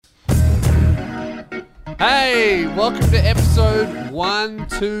Hey, welcome to episode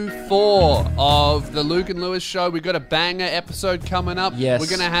 124 of the Luke and Lewis Show. We've got a banger episode coming up. Yes. We're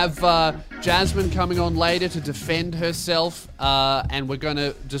going to have Jasmine coming on later to defend herself, and we're going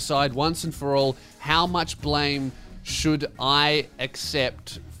to decide once and for all how much blame should I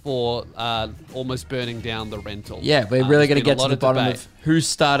accept for almost burning down the rental. Yeah, we're really going to get to the bottom debate. of who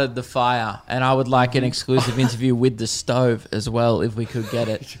started the fire, and I would like an exclusive interview with the stove as well, if we could get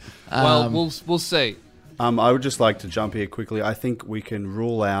it. Well, we'll see. I would just like to jump here quickly. I think we can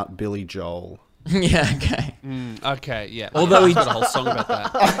rule out Billy Joel. Yeah, okay. Okay, yeah. Although he got a whole song about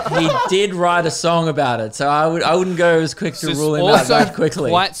that. He did write a song about it, so I wouldn't go as quick to rule him out Also, that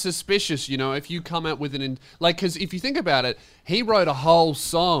quickly. quite suspicious, if you come out with because if you think about it, he wrote a whole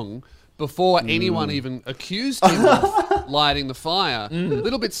song before anyone even accused him of lighting the fire. A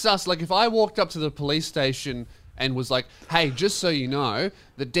little bit sus. Like if I walked up to the police station and was like, "Hey, just so you know,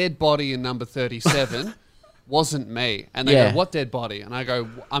 the dead body in number 37 wasn't me," and they go, "What dead body?" And I go,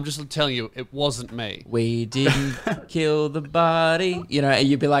 "I'm just telling you, it wasn't me. We didn't kill the body." And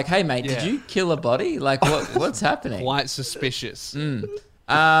you'd be like, "Hey, mate, did you kill a body? Like, what's happening?" Quite suspicious.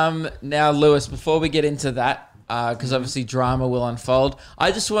 Now, Lewis, before we get into that, because obviously drama will unfold,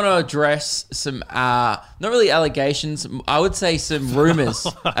 I just want to address some, not really allegations, I would say some rumors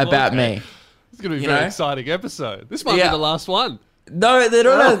about me. It's going to be a very exciting episode. This might be the last one. No, they're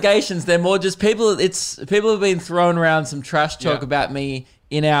not allegations. They're more just people. People have been throwing around some trash talk about me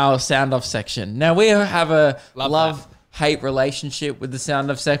in our sound off section. Now we have a love-hate relationship with the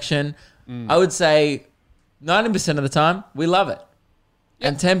sound off section. I would say 90% of the time we love it,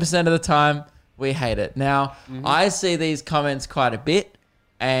 and 10% of the time we hate it. Now I see these comments quite a bit,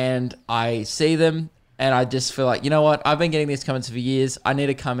 and I see them, and I just feel like, you know what? I've been getting these comments for years. I need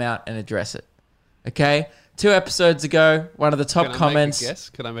to come out and address it. Okay. 2 episodes ago, one of the top comments.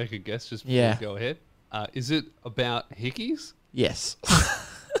 Can I make a guess just before we go ahead? Is it about hickeys? Yes.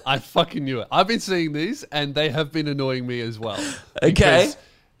 I fucking knew it. I've been seeing these and they have been annoying me as well. Okay.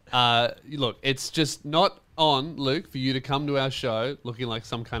 Because, look, it's just not on, Luke, for you to come to our show looking like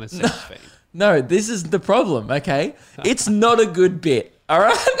some kind of sex fiend. No, this is the problem, okay? It's not a good bit, all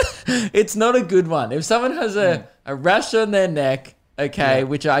right? It's not a good one. If someone has a rash on their neck, okay,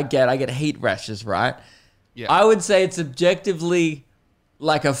 which I get heat rashes, right? Yeah. I would say it's objectively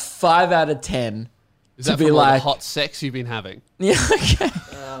like a 5 out of 10. Is that from all the hot sex you've been having? Yeah, okay.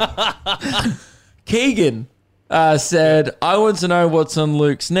 Keegan said, "I want to know what's on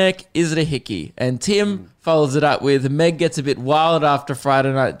Luke's neck. Is it a hickey?" And Tim follows it up with, "Meg gets a bit wild after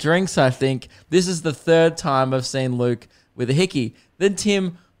Friday night drinks, I think. This is the 3rd time I've seen Luke with a hickey." Then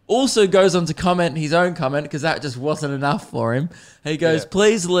Tim also goes on to comment his own comment, because that just wasn't enough for him. He goes,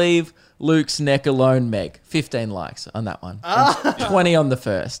 "Please leave Luke's neck alone, Meg." 15 likes on that one. And 20 on the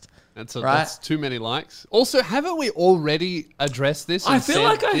first. That's too many likes. Also, haven't we already addressed this? I feel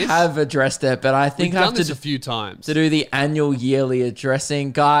like I have addressed it, but I think I have to a few times to do the annual yearly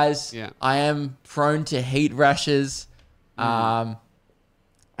addressing. Guys, I am prone to heat rashes. And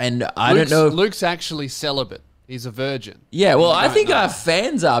I don't know if Luke's actually celibate. He's a virgin. Yeah, well, I think our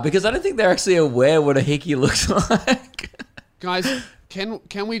fans are, because I don't think they're actually aware what a hickey looks like. Guys,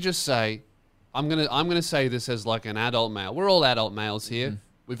 can we just say, I'm gonna say this as like an adult male. We're all adult males here.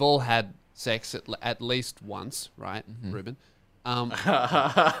 We've all had sex at least once, right, Ruben?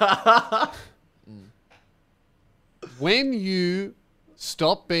 When you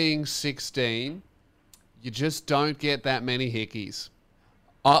stop being 16, you just don't get that many hickeys.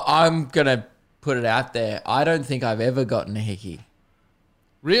 I'm gonna put it out there. I don't think I've ever gotten a hickey.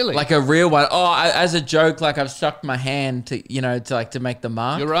 Really? Like a real one. As a joke, like I've stuck my hand to make the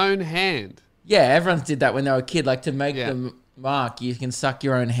mark. Your own hand? Yeah, everyone did that when they were a kid. Like to make the mark, you can suck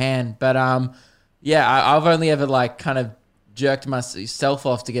your own hand. But I've only ever like kind of jerked myself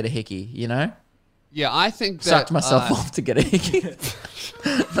off to get a hickey, Yeah, I think that... Sucked myself off to get a hickey.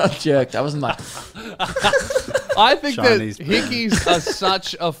 Not jerked. I wasn't like... I think Chinese that hickeys are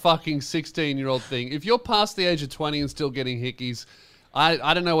such a fucking 16-year-old thing. If you're past the age of 20 and still getting hickeys,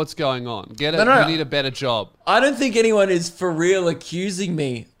 I don't know what's going on. You need a better job. I don't think anyone is for real accusing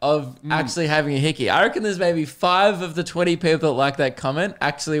me of actually having a hickey. I reckon there's maybe 5 of the 20 people that like that comment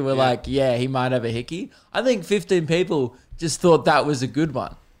actually were like, yeah, he might have a hickey. I think 15 people just thought that was a good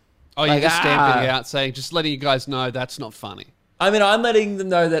one. Oh, you're just stamping it out, saying, just letting you guys know that's not funny. I mean, I'm letting them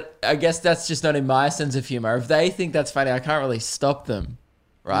know that I guess that's just not in my sense of humor. If they think that's funny, I can't really stop them.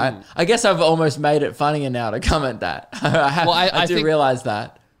 Right? I guess I've almost made it funnier now to comment that. I do realize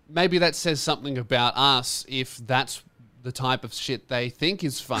that. Maybe that says something about us if that's the type of shit they think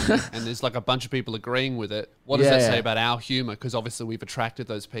is funny, and there's like a bunch of people agreeing with it, what does that say about our humor? Because obviously we've attracted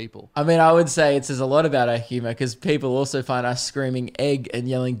those people. I mean, I would say it says a lot about our humor because people also find us screaming egg and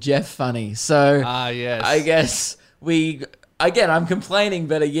yelling Jeff funny. So Yes. I guess I'm complaining,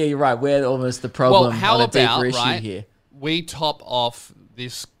 but yeah, you're right. We're almost the problem Well, how on a about, deeper issue right, here. we top off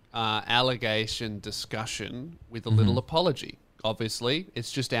this allegation discussion with a Mm-hmm. little apology. Obviously,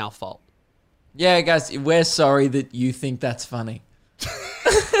 it's just our fault. Yeah, guys, we're sorry that you think that's funny.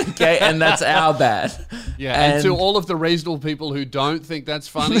 Okay, and that's our bad. Yeah, and to all of the reasonable people who don't think that's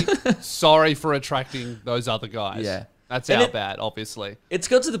funny, sorry for attracting those other guys. Yeah. That's And our it- bad, obviously. It's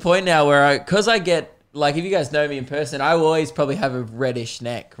got to the point now where because I get, like, if you guys know me in person, I always probably have a reddish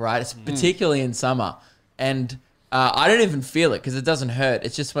neck, right? It's particularly in summer. And I don't even feel it because it doesn't hurt.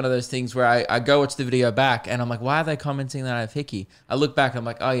 It's just one of those things where I go watch the video back and I'm like, why are they commenting that I have hickey? I look back and I'm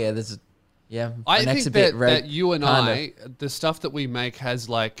like, oh yeah, my I neck's think a bit that, red. that you and kinda. the stuff that we make has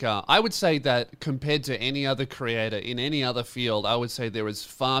like, I would say that compared to any other creator in any other field, I would say there is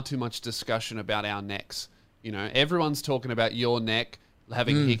far too much discussion about our necks. You know, everyone's talking about your neck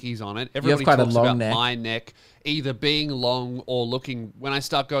having hickeys on it. Everybody quite a talks long about neck. my neck either being long or looking, when I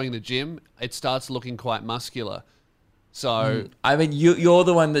start going to the gym, it starts looking quite muscular. So I mean, you're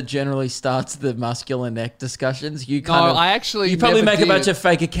the one that generally starts the muscular neck discussions. You kind no, of, I actually you probably never make a bunch did. of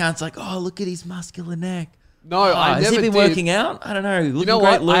fake accounts like, oh, look at his muscular neck. No, I Has never he been did. working out? I don't know. You know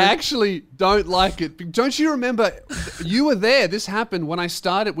what? I actually don't like it. Don't you remember? You were there. This happened when I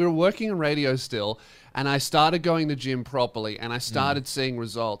started. We were working in radio still, and I started going to gym properly, and I started seeing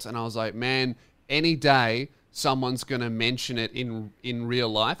results. And I was like, man, any day someone's going to mention it in real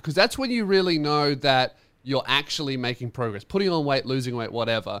life, because that's when you really know that you're actually making progress, putting on weight, losing weight,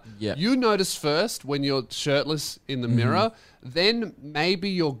 whatever. Yeah. You notice first when you're shirtless in the mirror, then maybe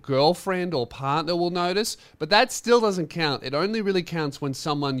your girlfriend or partner will notice, but that still doesn't count. It only really counts when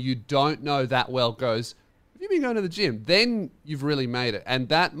someone you don't know that well goes, have you been going to the gym? Then you've really made it. And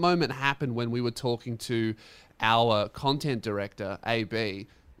that moment happened when we were talking to our content director, AB.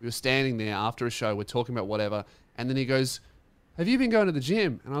 We were standing there after a show, we're talking about whatever, and then he goes, have you been going to the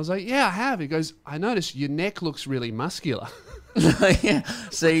gym? And I was like, yeah, I have. He goes, I noticed your neck looks really muscular. Yeah.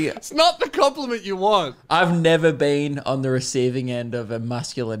 See, It's not the compliment you want. I've never been on the receiving end of a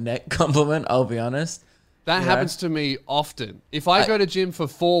muscular neck compliment, I'll be honest. That Yeah. happens to me often. If I go to gym for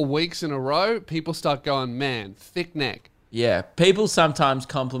 4 weeks in a row, people start going, man, thick neck. Yeah. People sometimes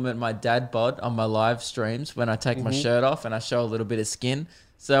compliment my dad bod on my live streams when I take my shirt off and I show a little bit of skin.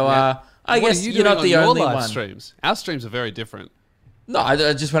 So I What guess are you you're doing not on the your only live one. streams? Our streams are very different. No, I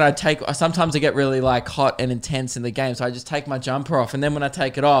just when I sometimes I get really like hot and intense in the game, so I just take my jumper off, and then when I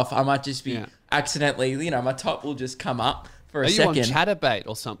take it off, I might just be accidentally, my top will just come up for a Are you second. on Chatterbait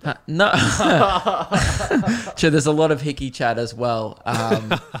or something? No, sure. There's a lot of hickey chat as well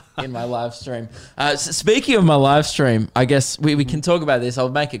in my live stream. Speaking of my live stream, I guess we can talk about this. I'll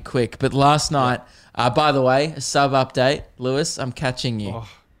make it quick. But last night, by the way, a sub update, Lewis, I'm catching you. Oh,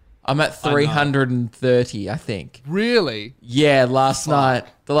 I'm at 330, I think. Really? Yeah, last night,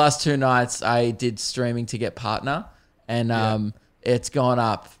 the last 2 nights, I did streaming to get partner, and it's gone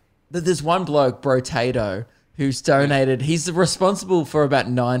up. There's one bloke, Brotato, who's donated. He's responsible for about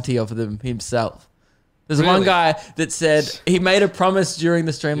 90 of them himself. There's one Really? guy that said he made a promise during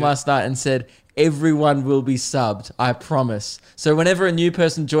the stream last night and said, everyone will be subbed, I promise. So whenever a new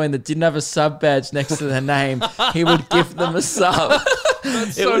person joined that didn't have a sub badge next to their name, he would gift them a sub.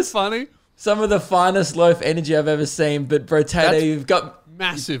 That's It so was funny. some of the finest loaf energy I've ever seen. But Brotato, That's- you've got...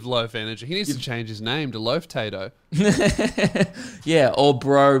 Massive loaf energy. He needs to change his name to Loaf Tato. Yeah, or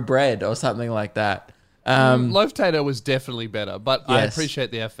bro bread or something like that. Loaf Tato was definitely better, but I Yes. appreciate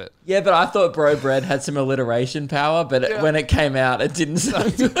the effort. Yeah, but I thought bro bread had some alliteration power, but when it came out, it didn't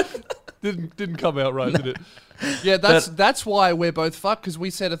sound good. Didn't come out right, did it? Yeah, that's why we're both fucked, because we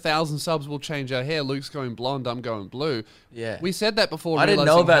said 1,000 subs will change our hair. Luke's going blonde, I'm going blue. Yeah. We said that before I didn't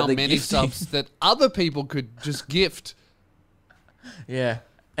realizing know about how the many gifting. subs that other people could just gift. Yeah.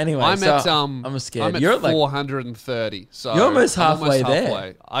 Anyway, I'm so at I'm scared. I'm at You're at like 430. So You're almost I'm halfway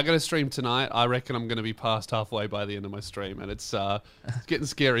there. I got to stream tonight. I reckon I'm going to be past halfway by the end of my stream, and it's getting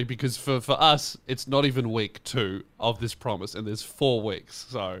scary because for us, it's not even week 2 of this promise, and there's 4 weeks.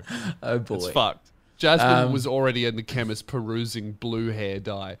 So oh boy. it's fucked. Jasmine was already in the chemist perusing blue hair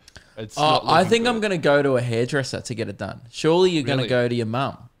dye. It's not I looking think good. I'm going to go to a hairdresser to get it done. Surely you're going to Really? go to your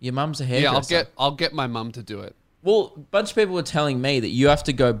mum. Your mum's a hairdresser. Yeah, I'll get my mum to do it. Well, a bunch of people were telling me that you have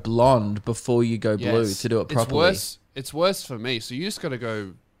to go blonde before you go blue Yes. to do it properly. It's worse for me. So you just got to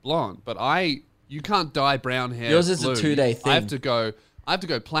go blonde, but you can't dye brown hair. Yours is a blue. 2-day I have thing. to go I have to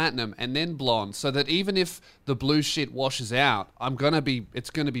go platinum and then blonde, so that even if the blue shit washes out, it's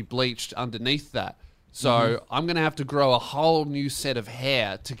gonna be bleached underneath that. So I'm gonna have to grow a whole new set of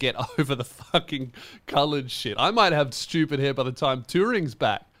hair to get over the fucking colored shit. I might have stupid hair by the time touring's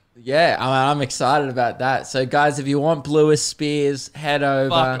back. Yeah, I'm excited about that. So, guys, if you want Bluest Spears, head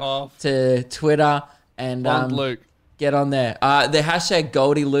over to Twitter and Luke. Get on there. The hashtag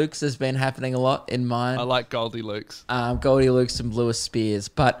Goldie Lukes has been happening a lot in mine. I like Goldie Lukes. Goldie Lukes and Bluest Spears.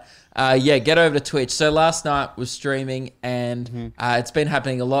 But yeah, get over to Twitch. So last night was streaming, and it's been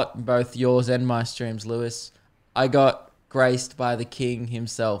happening a lot in both yours and my streams, Lewis. I got graced by the king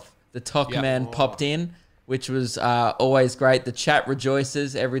himself. The Talk Man popped in, which was always great. The chat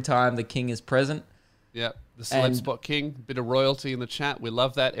rejoices every time the king is present. Yep. The Celeb Spot King, bit of royalty in the chat. We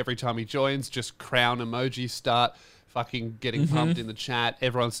love that. Every time he joins, just crown emojis start fucking getting pumped in the chat.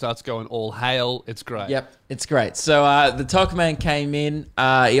 Everyone starts going all hail. It's great. Yep, it's great. So the Talk Man came in.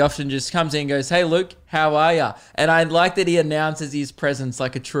 He often just comes in and goes, "Hey, Luke, how are ya?" And I like that he announces his presence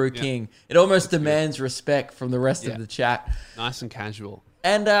like a true king. It almost demands respect from the rest of the chat. Nice and casual.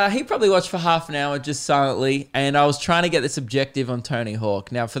 And he probably watched for half an hour just silently. And I was trying to get this objective on Tony Hawk.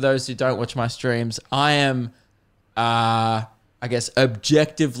 Now, for those who don't watch my streams, I am, I guess,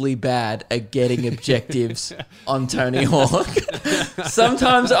 objectively bad at getting objectives on Tony Hawk.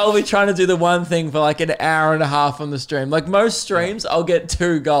 Sometimes I'll be trying to do the one thing for like an hour and a half on the stream. Like most streams, I'll get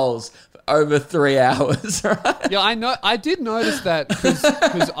 2 goals over 3 hours, right? Yeah, I know. I did notice that because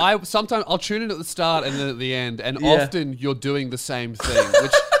sometimes I'll tune in at the start and then at the end, and often you're doing the same thing,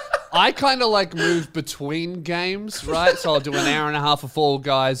 which I kind of like move between games, right? So I'll do an hour and a half of Fall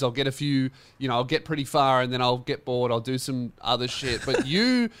Guys. I'll get a few, I'll get pretty far, and then I'll get bored. I'll do some other shit. But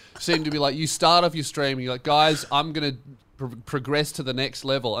you seem to be like, you start off your stream, and you're like, guys, I'm gonna progress to the next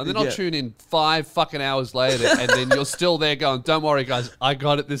level, and then I'll tune in 5 fucking hours later, and then you're still there going, don't worry guys, I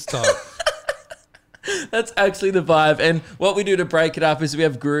got it this time. That's actually the vibe. And what we do to break it up is we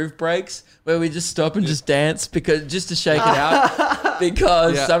have groove breaks where we just stop and just dance just to shake it out,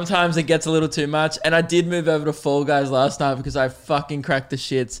 because sometimes it gets a little too much. And I did move over to Fall Guys last night because I fucking cracked the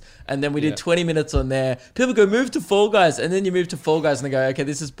shits, and then we did 20 minutes on there. People go, move to Fall Guys, and then you move to Fall Guys and they go, okay,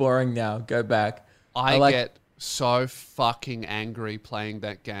 this is boring now, go back. I get so fucking angry playing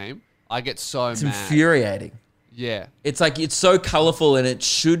that game. I get so mad. It's infuriating. Yeah. It's like, it's so colorful, and it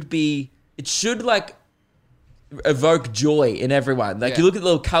should like evoke joy in everyone. Like you look at the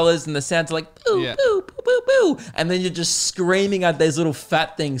little colors and the sounds are like boo, boo, boo, boo, boo. And then you're just screaming at these little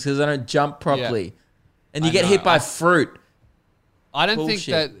fat things because they don't jump properly. Yeah. And you get hit by fruit. I don't think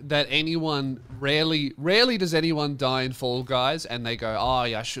that anyone, rarely does anyone die in Fall Guys and they go, oh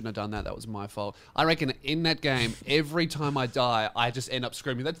yeah, I shouldn't have done that. That was my fault. I reckon in that game, every time I die, I just end up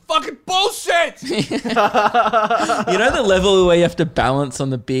screaming, that fucking bullshit! You know the level where you have to balance on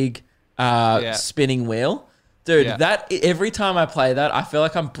the big spinning wheel? Dude, that every time I play that, I feel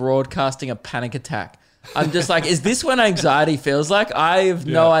like I'm broadcasting a panic attack. I'm just like, is this what anxiety feels like? I have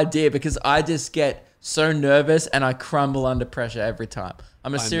no idea, because I just get so nervous and I crumble under pressure every time.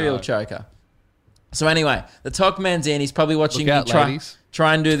 I'm a serial choker. So anyway, the Talk Man's in. He's probably watching me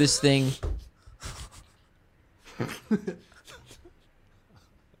try and do this thing.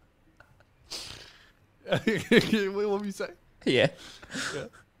 What were you saying? Yeah.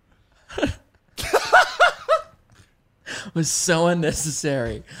 Was so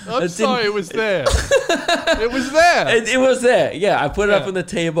unnecessary. I'm sorry, it was there. It was there. It was there. Yeah, I put it up on the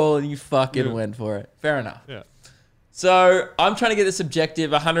table and you fucking went for it. Fair enough. Yeah. So I'm trying to get this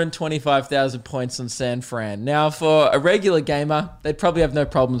objective, 125,000 points on San Fran. Now, for a regular gamer, they'd probably have no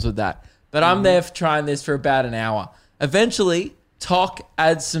problems with that. But I'm there for trying this for about an hour. Eventually, Tok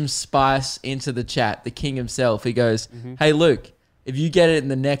adds some spice into the chat, the king himself. He goes, hey, Luke, if you get it in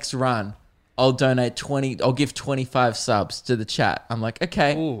the next run, I'll give 25 subs to the chat. I'm like,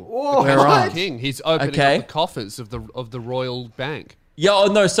 okay. We're on. King. He's opening up the coffers of the royal bank. Yeah, oh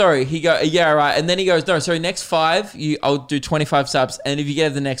no, sorry. He go, yeah, right. And then he goes, no, sorry, next 5, I'll do 25 subs. And if you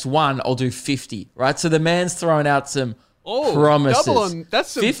get the next 1, I'll do 50. Right? So the man's throwing out some promises.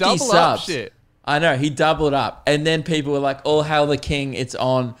 That's some 50 double subs. Up shit. I know, he doubled up. And then people were like, all hail the king, it's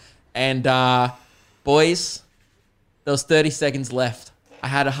on. And boys, there was 30 seconds left. I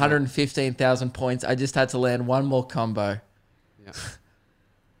had 115,000 points. I just had to land one more combo. Yeah.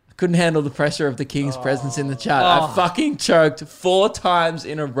 I couldn't handle the pressure of the king's presence in the chat. I fucking choked 4 times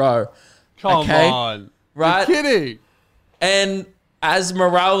in a row. Come on. Right? You're kidding. And as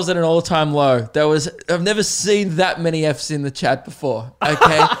morale was at an all-time low, I've never seen that many Fs in the chat before.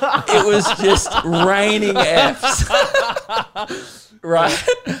 Okay? It was just raining Fs. Right?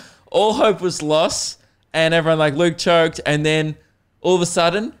 All hope was lost. And everyone like, Luke choked. And then All of a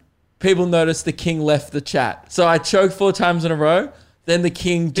sudden, people noticed the king left the chat. So I choked 4 times in a row. Then the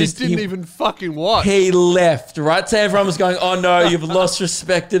king just didn't even fucking watch. He left, right? So everyone was going, oh no, you've lost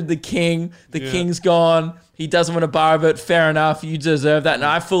respect of the king. The king's gone. He doesn't want a bar of it. Fair enough. You deserve that. And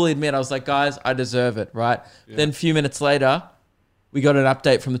I fully admit, I was like, guys, I deserve it, right? Yeah. Then a few minutes later, we got an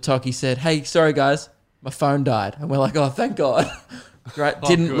update from the talk. He said, hey, sorry guys, my phone died. And we're like, oh, thank God. Right?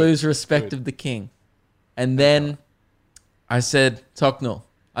 Didn't lose respect of the king. And then I said, Toknul,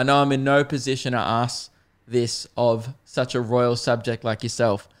 I know I'm in no position to ask this of such a royal subject like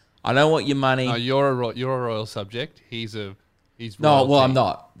yourself. I don't want your money. No, you're a royal subject. He's no, royalty. well, I'm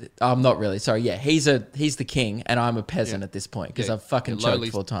not. I'm not really. Sorry, yeah, he's the king, and I'm a peasant at this point because I've fucking choked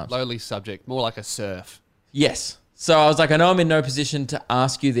 4 times. Lowly subject, more like a serf. Yes. So I was like, I know I'm in no position to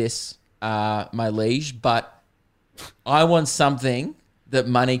ask you this, my liege, but I want something that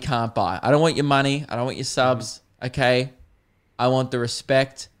money can't buy. I don't want your money. I don't want your subs. Okay. I want the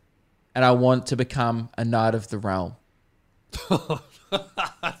respect, and I want to become a knight of the realm. A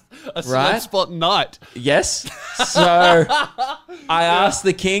right? Spot knight. Yes. So I asked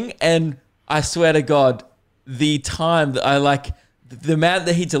the king, and I swear to God, the time that the amount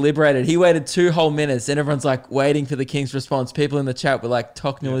that he deliberated, he waited 2 whole minutes, and everyone's like waiting for the king's response. People in the chat were like,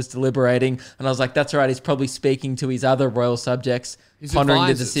 Toknul is deliberating. And I was like, that's right. He's probably speaking to his other royal subjects, pondering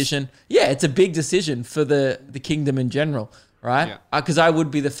the decision. Yeah, it's a big decision for the kingdom in general. Right? Because I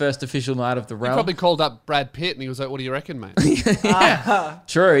would be the first official knight of the realm. He probably called up Brad Pitt and he was like, what do you reckon, mate?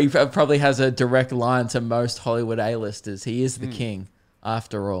 True. He probably has a direct line to most Hollywood A-listers. He is the king,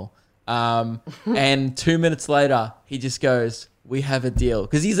 after all. And 2 minutes later, he just goes, we have a deal.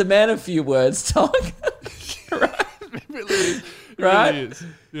 Because he's a man of few words, Tok. Right? It right? really is.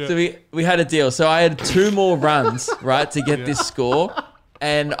 Yeah. So we had a deal. So I had 2 more runs, right, to get this score.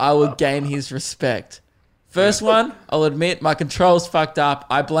 And I would gain his respect. First one, I'll admit, my controls fucked up.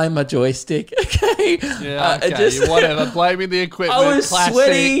 I blame my joystick. Okay. Yeah, okay. Whatever. Blaming the equipment. I was classic.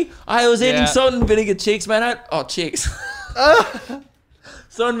 sweaty. I was eating salt and vinegar chicks, man. Chicks.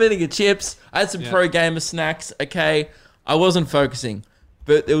 Salt and vinegar chips. I had some pro gamer snacks. Okay. I wasn't focusing.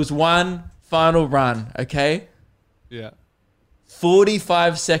 But there was one final run. Okay. Yeah.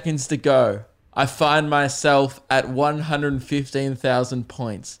 45 seconds to go. I find myself at 115,000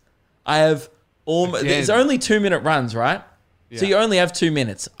 points. I have... It's only 2-minute runs, right? Yeah. So you only have 2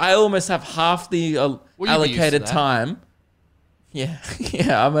 minutes. I almost have half the allocated time. Yeah,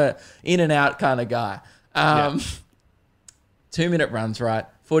 yeah, I'm a in and out kind of guy. 2-minute runs, right?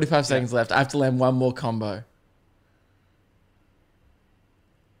 45 seconds left. I have to land one more combo.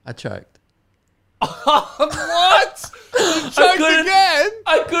 I choked. What? You choked again?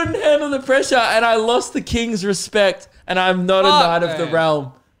 I couldn't handle the pressure, and I lost the king's respect, and I'm not a knight of the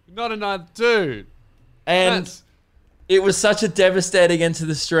realm. Not another dude. And it was such a devastating end to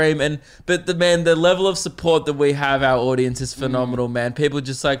the stream. But the level of support that we have, our audience is phenomenal, man. People are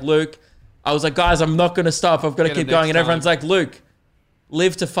just like, Luke, I was like, guys, I'm not going to stop. I've got to keep going. And everyone's like, Luke,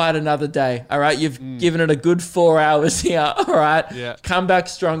 live to fight another day. All right. You've given it a good 4 hours here. All right. Yeah. Come back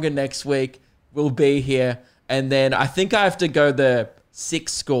stronger next week. We'll be here. And then I think I have to go the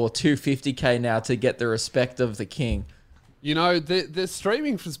 6 score, 250K now to get the respect of the king. You know, the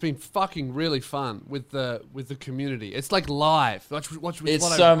streaming has been fucking really fun with the community. It's like live.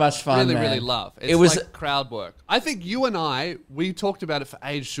 It's so much fun, really, man. really love. It was like crowd work. I think you and we talked about it for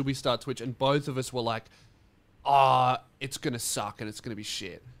ages. Should we start Twitch? And both of us were like, it's going to suck and it's going to be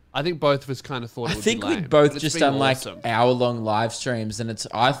shit. I think both of us kind of thought it would be lame. I think we'd both just done like hour-long live streams. And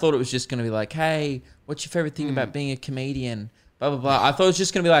I thought it was just going to be like, hey, what's your favorite thing about being a comedian? Blah, blah, blah. I thought it was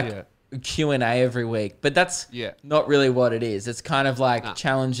just going to be like... Q&A every week, but that's not really what it is. It's kind of like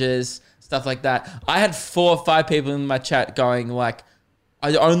challenges, stuff like that. I had 4 or 5 people in my chat going like,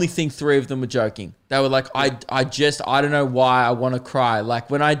 I only think 3 of them were joking. They were like, I don't know why I want to cry. Like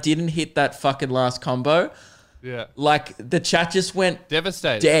when I didn't hit that fucking last combo, like the chat just went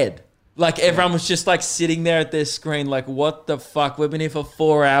devastated, dead. Like everyone was just like sitting there at their screen like, what the fuck? We've been here for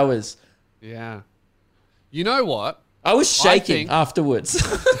 4 hours. Yeah. You know what? I was shaking afterwards.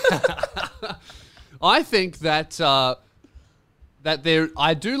 I think that I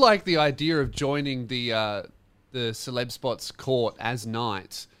do like the idea of joining the Celeb Spots court as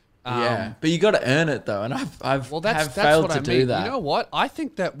knight. But you got to earn it though, and I've failed to do that. You know what? I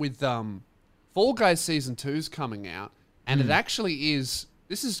think that with Fall Guys Season 2's coming out, and it actually is.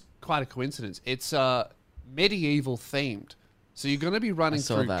 This is quite a coincidence. It's medieval themed, so you're going to be running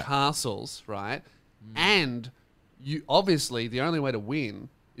through castles, right? And you obviously the only way to win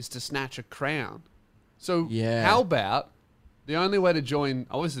is to snatch a crown. So how about the only way to join?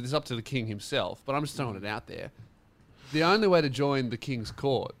 Obviously, this is up to the king himself, but I'm just throwing it out there. the only way to join the King's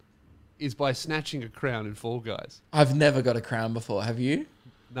Court is by snatching a crown in Fall Guys. I've never got a crown before. Have you?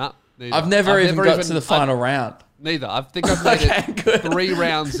 Nah, neither. I've never even got to the final round. Neither. I think I've made it 3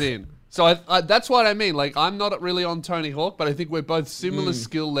 rounds in. So that's what I mean. Like, I'm not really on Tony Hawk, but I think we're both similar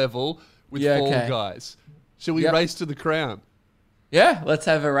skill level with Fall Guys. Should we race to the crown? Yeah, let's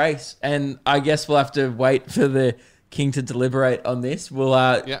have a race. And I guess we'll have to wait for the King to deliberate on this. We'll,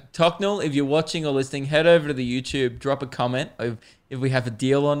 Tocknell, if you're watching or listening, head over to the YouTube, drop a comment of if we have a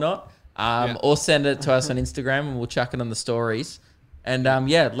deal or not. Or send it to us on Instagram and we'll chuck it on the stories. And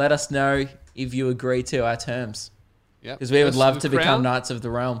let us know if you agree to our terms. Yeah, because we would love to become Knights of the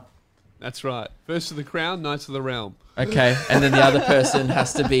Realm. That's right. First to the crown, Knights of the Realm. Okay, and then the other person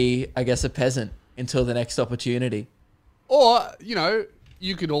has to be, I guess, a peasant until the next opportunity. Or,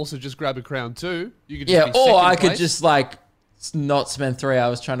 you could also just grab a crown too. You could just be or I place. could just not spend 3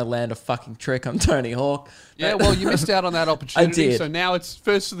 hours trying to land a fucking trick on Tony Hawk. Yeah, well, you missed out on that opportunity. I did. So now it's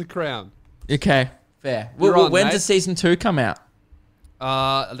first to the crown. Okay, fair. When does season 2 come out?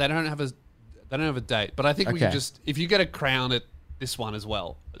 They don't have a date, but I think we can just, if you get a crown at this one as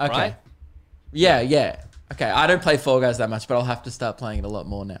well, right? Yeah. Okay, I don't play Fall Guys that much, but I'll have to start playing it a lot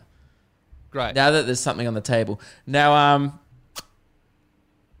more now. Great. Now that there's something on the table. Now,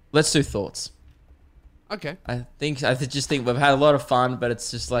 let's do thoughts. Okay. I just think we've had a lot of fun, but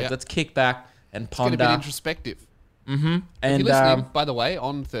it's just let's kick back and ponder. It's going to be introspective. Mm-hmm. And if you're listening, by the way,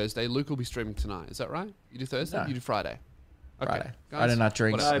 on Thursday, Luke will be streaming tonight. Is that right? You do Thursday? No. You do Friday? Okay. Friday. Guys, I do not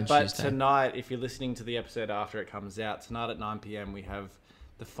drink. No, but Tuesday. tonight, if you're listening to the episode after it comes out, tonight at 9 p.m, we have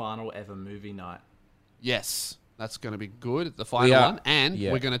the final ever movie night. Yes. That's going to be good, the final one. And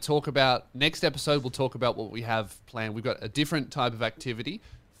we're going to talk about, next episode, we'll talk about what we have planned. We've got a different type of activity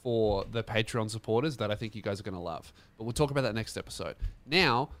for the Patreon supporters that I think you guys are going to love. But we'll talk about that next episode.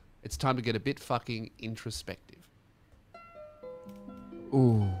 Now, it's time to get a bit fucking introspective.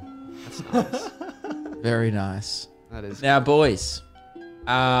 Ooh. That's nice. Very nice. That is. Now, boys,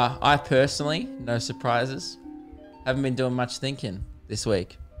 I personally, no surprises, haven't been doing much thinking this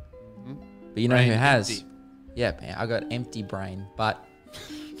week. Mm-hmm. But you know who has? Empty. Yeah, man, I got empty brain. But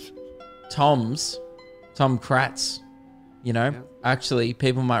Tom Kratz, actually,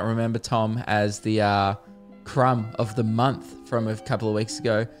 people might remember Tom as the crumb of the month from a couple of weeks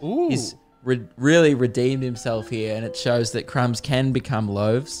ago. Ooh. He's really redeemed himself here, and it shows that crumbs can become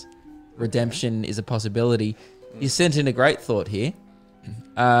loaves. Redemption is a possibility. He sent in a great thought here.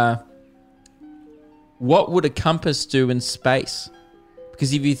 What would a compass do in space?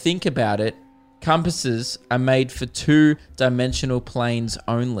 Because if you think about it, compasses are made for 2-dimensional planes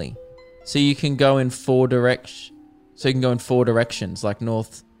only. So you can go in 4 directions. So you can go in 4 directions, like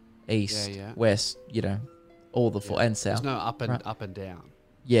north, east, west, all the 4 and south. There's no up and down.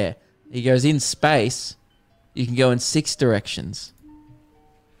 Yeah. He goes in space, you can go in 6 directions.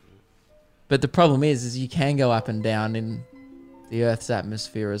 But the problem is you can go up and down in the Earth's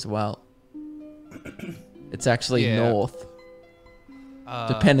atmosphere as well. It's actually north,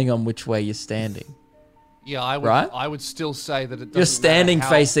 depending on which way you're standing. Yeah, I would still say that it doesn't. You're standing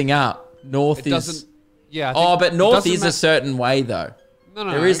facing up. North is. Doesn't. Yeah. But north is a certain way though. No.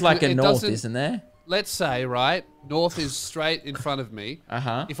 There is like a north, isn't there? Let's say, right, north is straight in front of me.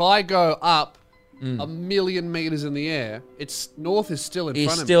 Uh-huh. If I go up a million meters in the air, north is still in front of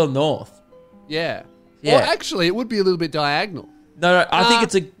me. It's still north. Yeah. Yeah. Or actually, it would be a little bit diagonal. No, I think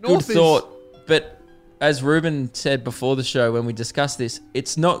it's a good thought. But as Ruben said before the show when we discussed this,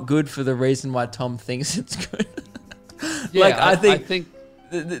 it's not good for the reason why Tom thinks it's good. Yeah, I think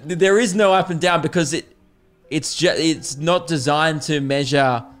there is no up and down because it's not designed to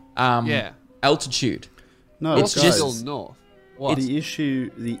measure altitude. No, it's guys, still north. What? The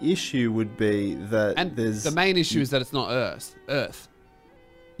issue would be that the main issue is that it's not Earth.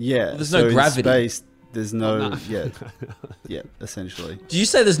 Yeah, well, there's no gravity. In space, there's no. Yeah, essentially. Do you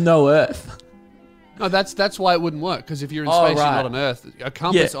say there's no Earth? No, that's why it wouldn't work. Because if you're in space, you're not on Earth. A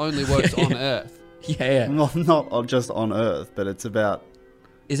compass only works on Earth. Yeah. Not just on Earth, but it's about.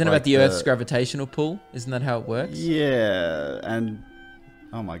 Isn't it about the Earth's gravitational pull? Isn't that how it works? Yeah, and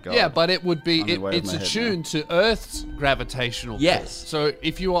oh my god. Yeah, but it would be it's attuned to Earth's gravitational pull. Yes. So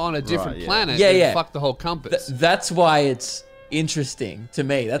if you were on a different planet, fuck the whole compass. That's why it's interesting to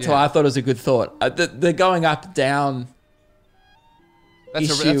me. That's why I thought it was a good thought. The going up down.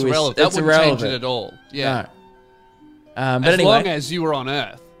 That's irrelevant. That wouldn't change it at all. Yeah. No. But as anyway, long as you were on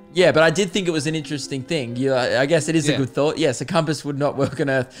Earth. Yeah, but I did think it was an interesting thing. I guess it is a good thought. Yes, a compass would not work on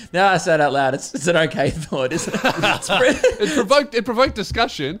Earth. Now I say it out loud, it's an okay thought, isn't it? It provoked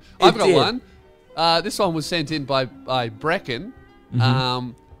discussion. I've got one. This one was sent in by Brecken.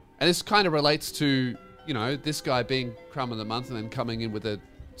 And this kind of relates to you know, this guy being crumb of the month and then coming in with a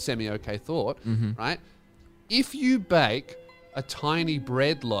semi-okay thought, right? If you bake a tiny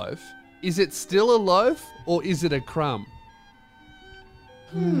bread loaf, is it still a loaf or is it a crumb?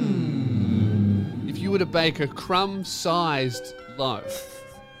 If you were to bake a crumb-sized loaf.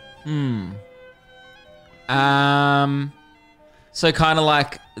 So kind of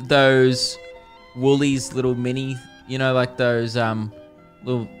like those Woolies little mini, you know, like those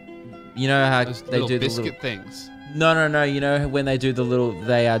little, you know how Those they little do the biscuit little. things. No. You know when they do the little,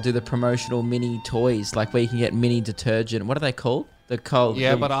 they do the promotional mini toys, like where you can get mini detergent. What are they called? The cold.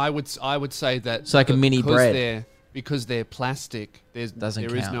 Yeah, but I would say that It's like a mini bread. Because they're plastic. There is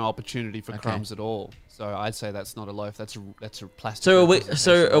count. no opportunity for Okay. crumbs at all. So I'd say that's not a loaf. That's a plastic. So are we- representation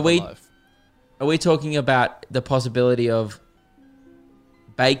so are of a we- loaf. Are we talking about the possibility of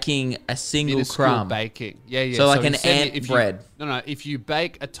baking a single Minuscule crumb? baking? Yeah. So like an instead ant if you- bread. No. If you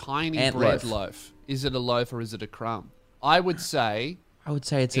bake a tiny Ant bread loaf. loaf, is it a loaf or is it a crumb? I would say I would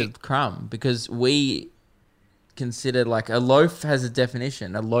say it's a crumb because we consider like a loaf has a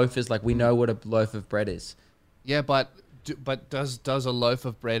definition. A loaf is like we know what a loaf of bread is. yeah, but does a loaf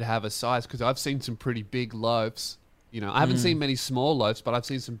of bread have a size? Because I've seen some pretty big loaves. You know, I haven't seen many small loaves, but I've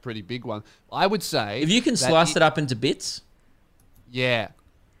seen some pretty big ones. I would say If you can that slice it up into bits, yeah,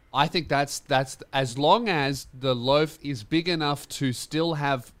 I think that's as long as the loaf is big enough to still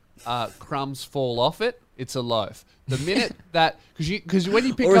have crumbs fall off it, it's a loaf. The minute that because when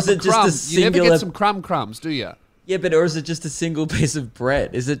you pick Or up is a it just a crumb, you never singular- get some crumbs, do you? yeah, but or is it just a single piece of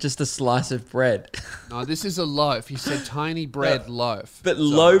bread? Is it just a slice of bread? No, this is a loaf. He said tiny bread loaf. But So-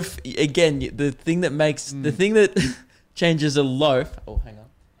 loaf again, the thing that makes the thing that changes a loaf. Oh, hang on.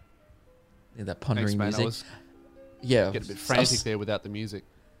 Yeah, that pondering Thanks, mate. I music. was Yeah, getting a bit frantic there without the music.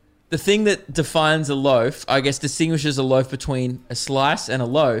 The thing that defines a loaf, I guess, distinguishes a loaf between a slice and a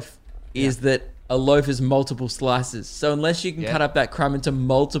loaf, is that a loaf is multiple slices. So unless you can Yeah. cut up that crumb into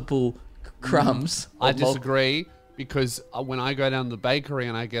multiple crumbs, I or disagree because when I go down to the bakery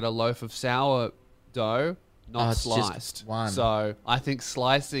and I get a loaf of sourdough, not it's just sliced. one. So I think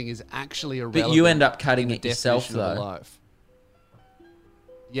slicing is actually irrelevant. But you end up cutting in the it yourself, definition of a though. loaf.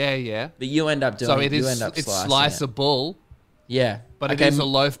 Yeah. But you end up doing. So it you is. end up It's slicing it. sliceable, Yeah, but okay. it is a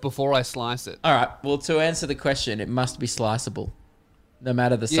loaf before I slice it. All right. Well, to answer the question, it must be sliceable, no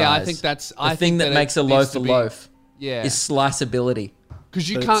matter the size. Yeah, I think that's the I thing think that it makes a needs loaf to a be- loaf. Yeah, Is sliceability. because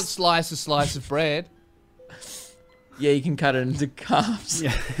you But can't it's- slice a slice of bread. Yeah, you can cut it into halves.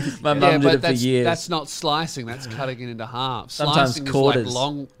 Yeah. My Yeah, mum did but it for that's years. that's not slicing. That's cutting it into half. Sometimes Slicing quarters. is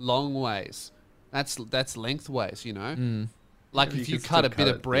like long ways. That's lengthways. You know, like You if you could cut still a bit cut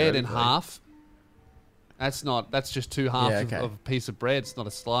of it bread in vertically. half. That's just two halves Yeah, okay. of a piece of bread. It's not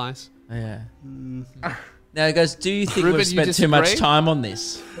a slice. Yeah. Now, guys, do you think Ruben, we've you spent too much disagree? time on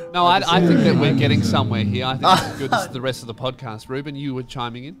this? No, I think that we're getting somewhere here. I think it's as good as the rest of the podcast. Ruben, you were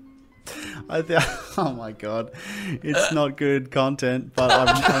chiming in. Oh my god, it's not good content, but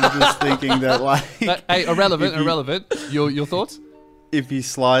I'm just thinking that like But, hey, irrelevant. if you- Irrelevant. Your thoughts? if you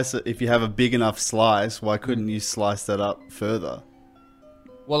slice it, if you have a big enough slice, why couldn't you slice that up further?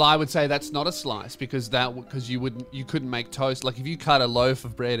 Well, I would say that's not a slice because you couldn't make toast. Like if you cut a loaf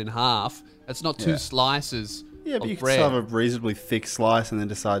of bread in half, that's not two Yeah. slices Yeah, but of you could bread. still have a reasonably thick slice and then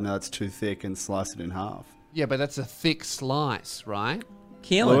decide no, it's too thick and slice it in half. Yeah, but that's a thick slice, right?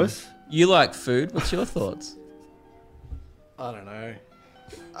 Keelan, Lewis? you like food. What's your thoughts? I don't know.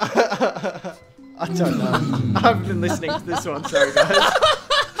 I don't know. I haven't been listening to this one, sorry guys.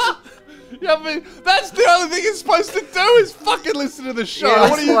 Yeah, but that's the only thing you're supposed to do is fucking listen to the show. Yeah,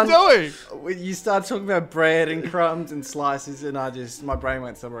 what are that's you one- doing? When you started talking about bread and crumbs and slices, and my brain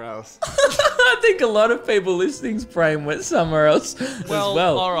went somewhere else. I think a lot of people listening's brain went somewhere else as well.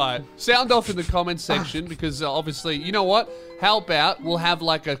 All right. Sound off in the comments section because obviously, you know what? How about we'll have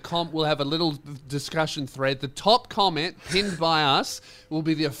like we'll have a little discussion thread. The top comment pinned by us will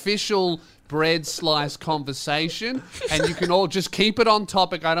be the official bread slice conversation, and you can all just keep it on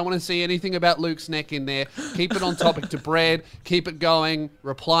topic. I don't want to see anything about Luke's neck in there. Keep it on topic to bread. Keep it going.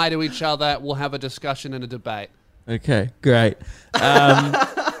 Reply to each other. We'll have a discussion and a debate. Okay, great.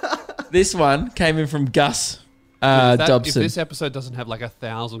 This one came in from Gus If Dobson. this episode doesn't have like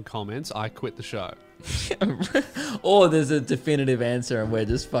 1,000 comments, I quit the show. Or there's a definitive answer and we're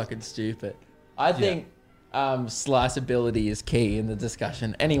just fucking stupid. I think sliceability is key in the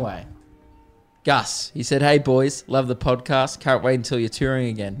discussion. Anyway, Gus, he said, "Hey boys, love the podcast. Can't wait until you're touring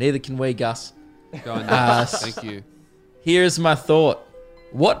again. Neither can we, Gus. Go on. Thank you. Here's my thought.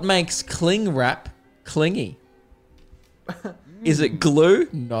 What makes cling wrap clingy? Is it glue?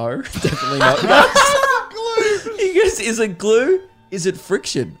 No, definitely not. Gus. He goes, is it glue? Is it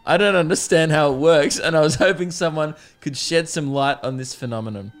friction? I don't understand how it works, and I was hoping someone could shed some light on this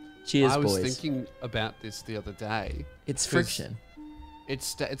phenomenon. Cheers, I was boys. thinking about this the other day. It's 'cause friction.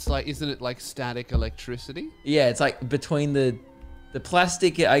 It's like, isn't it like static electricity? Yeah, it's like between the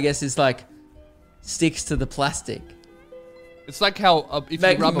plastic, I guess, is like sticks to the plastic. It's like how if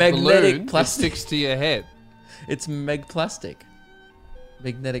Mag- you rub a magnetic balloon, plastic. it sticks to your head. It's magnetic plastic.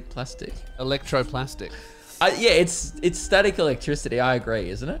 Electroplastic. Yeah, it's static electricity. I agree,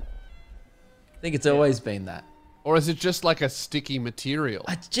 isn't it? I think it's always been that. Or is it just like a sticky material?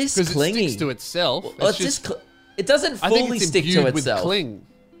 It's just Because it clingy. sticks to itself. Well, it's just it doesn't I think fully it's stick to imbued with itself. cling.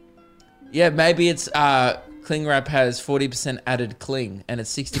 Yeah, maybe it's cling wrap has 40% added cling and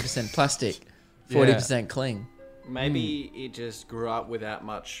it's 60% plastic, 40% cling, Maybe it just grew up without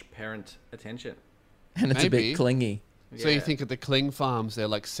much parent attention. and it's a Maybe. bit clingy. So you Yeah. think at the cling farms, they're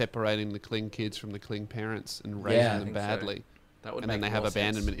like separating the cling kids from the cling parents and raising Yeah. I them think so. badly. That would And then make they have more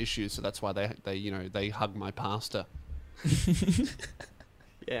sense. abandonment issues, so that's why they hug my pastor.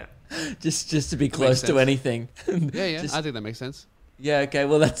 Yeah. Just to be close to sense. anything. Yeah, Just- I think that makes sense. Yeah, okay,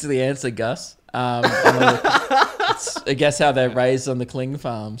 well, that's the answer, Gus. It's, I guess, how they're raised on the cling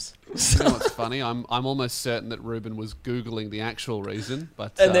farms. You know what's funny? I'm almost certain that Ruben was Googling the actual reason,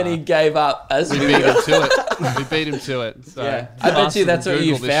 but And then he gave up as we we beat him to it. We beat him to it. So Yeah. I bet you that's faster than what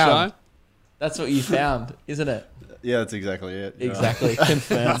you Google this found. show. That's what you found, isn't it? Yeah, that's exactly it. You're right. Exactly, That's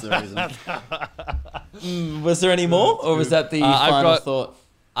confirmed. the reason. Was there any more, or was that the I've final got- thought?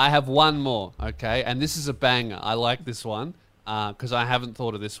 I have one more, okay? And this is a banger. I like this one because I haven't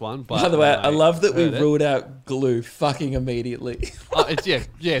thought of this one. But By the way, when I love that we heard it- ruled out glue fucking immediately. Oh,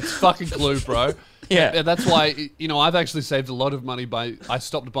 it's fucking glue, bro. Yeah. That's why, I've actually saved a lot of money by, I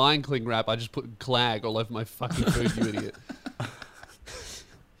stopped buying cling wrap. I just put clag all over my fucking food, you idiot.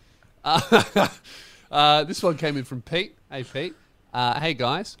 This one came in from Pete. Hey, Pete. Hey,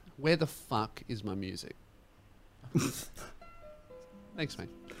 guys. Where the fuck is my music? Thanks, mate.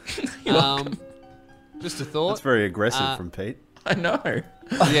 Just a thought. That's very aggressive from Pete. I know. Yeah,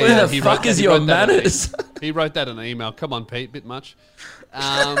 Where the he fuck wrote is that- he your wrote that in an manners? He wrote that in an email. Come on, Pete. Bit much.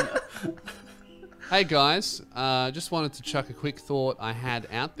 Hey, guys. Just wanted to chuck a quick thought I had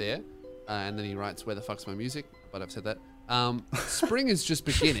out there. And then he writes, where the fuck's my music? But I've said that. Spring is just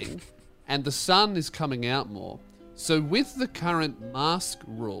beginning, and the sun is coming out more. So with the current mask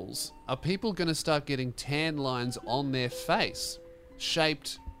rules, are people going to start getting tan lines on their face,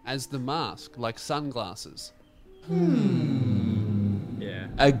 shaped as the mask, like sunglasses? Yeah.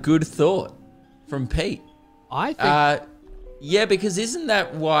 A good thought from Pete. I think... Yeah, because isn't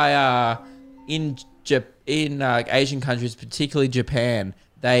that why in Asian countries, particularly Japan,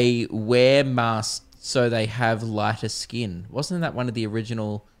 they wear masks so they have lighter skin? Wasn't that one of the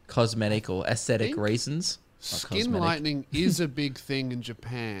original cosmetic or aesthetic think reasons? Not Skin cosmetic. lightening is a big thing in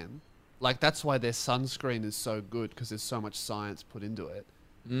Japan. Like, that's why their sunscreen is so good, because there's so much science put into it.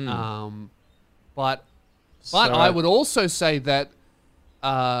 But So I would also say that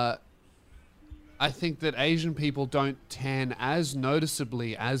I think that Asian people don't tan as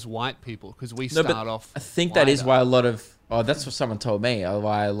noticeably as white people, because we No, but start off I think that is whiter. why a lot of that's what someone told me.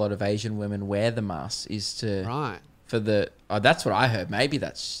 Why a lot of Asian women wear the mask is to Right. for the. That's what I heard. Maybe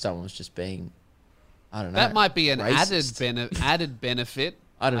that's someone was just being. I don't know. That might be an racist. added benefit,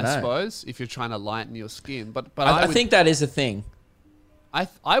 I don't know. suppose, if you're trying to lighten your skin. But I would think that is a thing.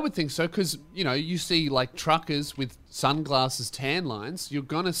 I would think so, because you see like truckers with sunglasses tan lines. You're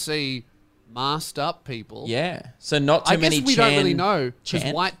gonna see masked up people. Yeah. So not too I many. guess we don't really know, because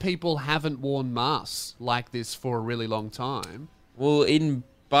Chan- white people haven't worn masks like this for a really long time. Well,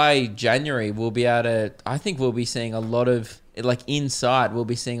 by January we'll be able to. I think we'll be seeing a lot of inside. We'll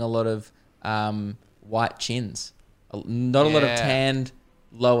be seeing a lot of white chins. Not a lot of Yeah. tanned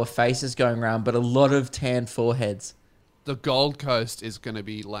lower faces going around, but a lot of tanned foreheads. The Gold Coast is going to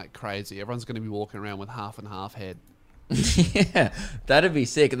be like crazy. Everyone's going to be walking around with half and half head. Yeah, that'd be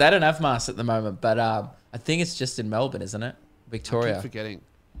sick. They don't have masks at the moment, but I think it's just in Melbourne, isn't it? I Victoria. keep forgetting.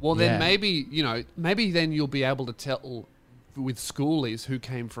 Well, then Yeah. maybe then you'll be able to tell with schoolies who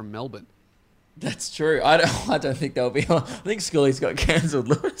came from Melbourne. That's true. I don't think they'll be. I think Schooley's got cancelled,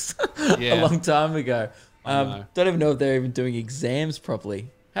 Lewis, Yeah. a long time ago. I know. Don't even know if they're even doing exams properly.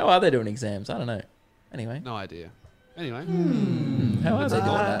 How are they doing exams? I don't know. Anyway, No idea. Anyway, how are they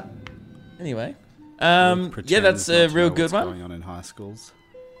doing that? Anyway, Luke yeah, pretends that's not a to real know good what's one. going on in high schools.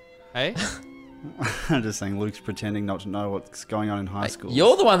 hey, I'm just saying, Luke's pretending not to know what's going on in high schools.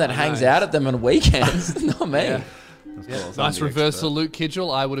 You're the one that I hangs know. out at them on weekends, not me. Yeah. Of course, I'm nice the reversal, expert. Luke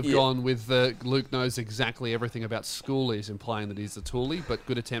Kidgel. I would have Yeah. gone with Luke knows exactly everything about schoolies, implying that he's a toolie, but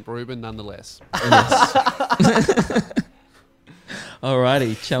good attempt, Ruben, nonetheless.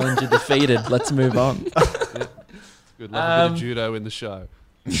 Alrighty, challenger defeated. Let's move on. Good. Love a bit of judo in the show.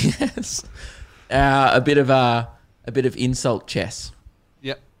 Yes. A bit of insult chess.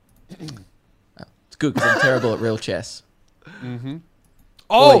 Yep. It's good because I'm terrible at real chess.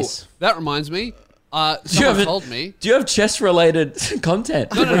 Oh, Boys. that reminds me. have Someone it- told me. Do you have chess-related content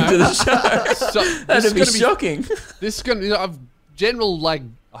to bring to the show? So, this That'd is be gonna shocking. This is going to be general like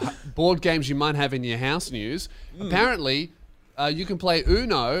board games you might have in your house news. Apparently, you can play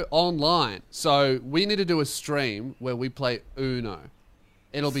Uno online. So we need to do a stream where we play Uno.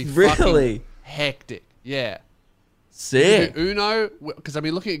 It'll be Really? fucking hectic. Yeah. Sick. Uno, because I've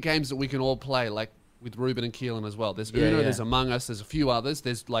been looking at games that we can all play, like with Ruben and Keelan as well. There's Yeah, Uno, yeah. there's Among Us, there's a few others.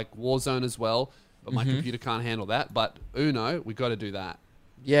 There's like Warzone as well, but my computer can't handle that. But Uno, we got to do that.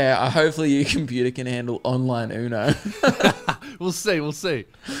 Yeah, hopefully your computer can handle online Uno. We'll see. We'll see.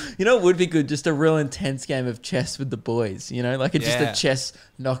 You know what would be good? Just a real intense game of chess with the boys, you know? Like just Yeah. a chess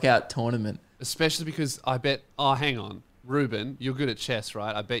knockout tournament. Especially because I bet. Oh, hang on, Ruben, you're good at chess,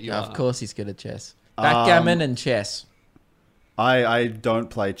 right? I bet you are. Of course he's good at chess. Backgammon and chess. I don't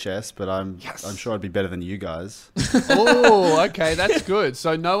play chess, but I'm sure I'd be better than you guys. Oh, okay, that's good.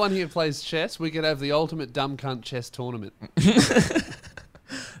 So no one here plays chess. We could have the ultimate dumb cunt chess tournament.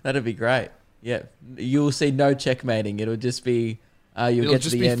 That'd be great. Yeah. You'll see no checkmating. It'll just be you'll It'll get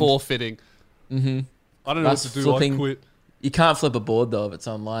just to the be end. forfeiting. Mm-hmm. I don't know Us what to do. I flipping- quit. You can't flip a board though if it's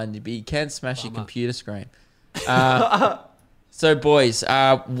online. You can't smash your computer screen. So boys,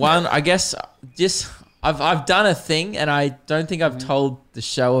 one I guess just I've done a thing and I don't think I've told the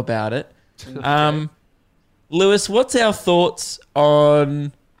show about it. Lewis, what's our thoughts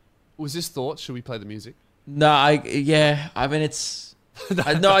on? Was this thoughts? Should we play the music? No, I mean it's.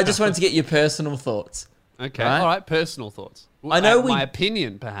 I just wanted to get your personal thoughts. Okay. Right. All right. Personal thoughts. I know my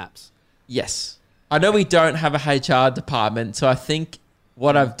opinion, perhaps. Yes. I know we don't have a HR department, so I think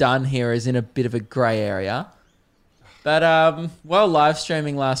what I've done here is in a bit of a grey area. But while live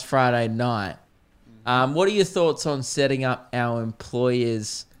streaming last Friday night, what are your thoughts on setting up our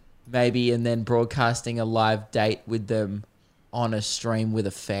employers maybe and then broadcasting a live date with them on a stream with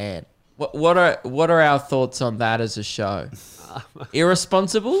a fan? What are our thoughts on that as a show?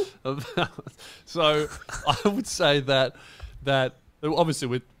 Irresponsible? So I would say that obviously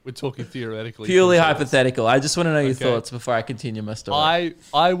we're talking theoretically. Purely concerns. hypothetical. I just want to know your Okay. thoughts before I continue my story.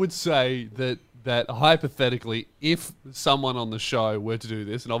 I would say that hypothetically, if someone on the show were to do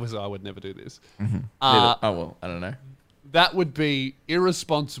this, and obviously I would never do this, Oh, well, I don't know. that would be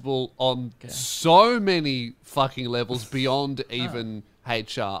irresponsible on so many fucking levels beyond even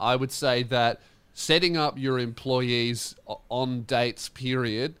HR. I would say that setting up your employees on dates,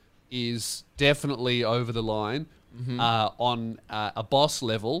 period, is definitely over the line on a boss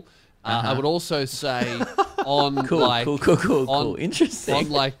level. I would also say on Cool. Interesting. on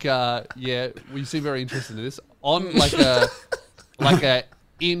like we seem very interested in this. On like a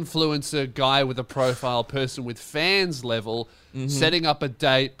influencer guy with a profile, person with fans level, setting up a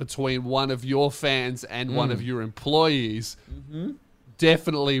date between one of your fans and one of your employees,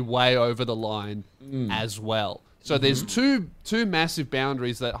 definitely way over the line as well. So there's two massive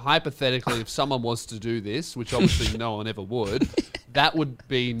boundaries that hypothetically, if someone was to do this, which obviously no one ever would, that would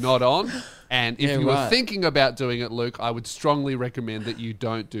be not on. And if you were thinking about doing it, Luke, I would strongly recommend that you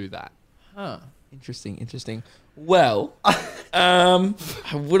don't do that. Huh. Interesting. Well, I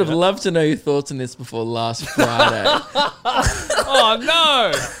would have loved to know your thoughts on this before last Friday. Oh,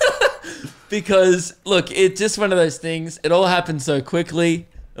 no! Because, look, it's just one of those things. It all happened so quickly.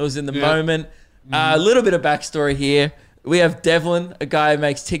 It was in the moment. A little bit of backstory here. We have Devlin, a guy who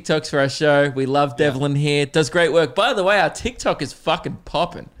makes TikToks for our show. We love Devlin here. Does great work. By the way, our TikTok is fucking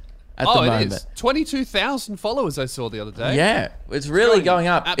popping at the moment. It is. 22,000 followers I saw the other day. Yeah, it's really going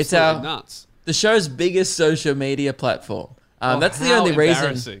up. It's Absolutely nuts. the show's biggest social media platform. That's the How only reason.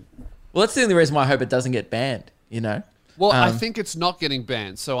 embarrassing. Well, that's the only reason why I hope it doesn't get banned. You know. Well, I think it's not getting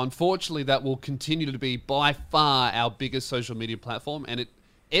banned. So unfortunately, that will continue to be by far our biggest social media platform. And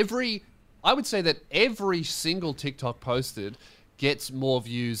I would say that every single TikTok posted gets more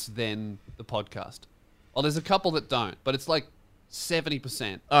views than the podcast. Well, there's a couple that don't, but it's like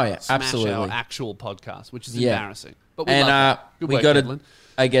 70%. Oh, yeah, smash absolutely. our actual podcast, which is Yeah. embarrassing. But we And love that. Good we work, got to, Devlin.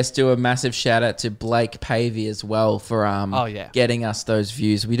 I guess, do a massive shout out to Blake Pavey as well for getting us those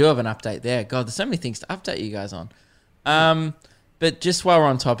views. We do have an update there. God, there's so many things to update you guys on. But just while we're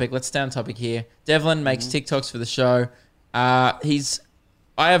on topic, let's stay on topic here. Devlin makes TikToks for the show.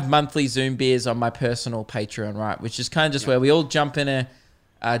 I have monthly Zoom beers on my personal Patreon, right? Which is kind of just where we all jump in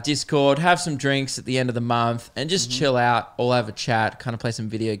Discord, have some drinks at the end of the month, and just chill out. All have a chat, kind of play some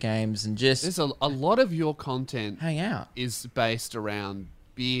video games, and just There's a lot of your content hang out. is based around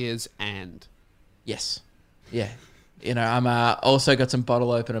beers and. Yes. Yeah. You know, I'm also got some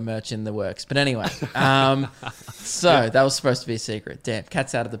bottle opener merch in the works. But anyway, so that was supposed to be a secret. Damn,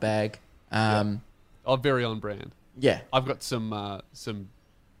 cat's out of the bag. Oh, very on brand. Yeah. I've got some. I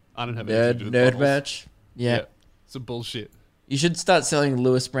don't have anything to do with Nerd bottles. merch. Yeah. Some bullshit. You should start selling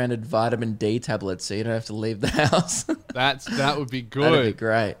Lewis branded vitamin D tablets so you don't have to leave the house. That would be good. That'd be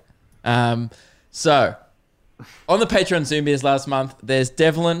great. So, on the Patreon Zoom Beers last month, there's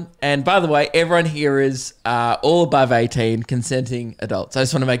Devlin. And by the way, everyone here is all above 18, consenting adults. I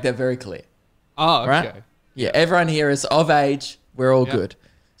just want to make that very clear. Oh, okay. Right? Yeah, everyone here is of age. We're all Yeah. good.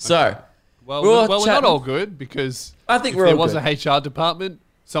 So, Well, We're all we're not chatting. all good because I think if we're there all was good. a HR department,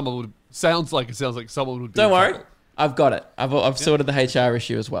 someone would. Sounds like someone would be. don't in worry. trouble. I've got it. I've sorted the HR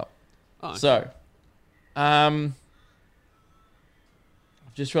issue as well. Oh, okay. So, I've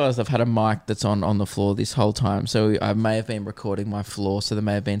just realised I've had a mic that's on the floor this whole time. So I may have been recording my floor. So there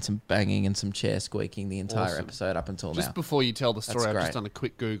may have been some banging and some chair squeaking the entire Awesome. episode up until Just now. before you tell the story, I've great. just done a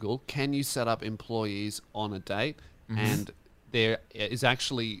quick Google. Can you set up employees on a date? Mm-hmm. And there is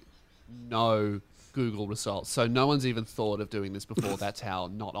actually no Google results. So no one's even thought of doing this before. That's how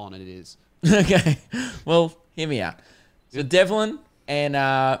not on it is. Okay. Well, hear me out. So Devlin and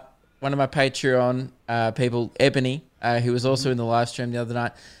one of my Patreon people, Ebony, who was also in the live stream the other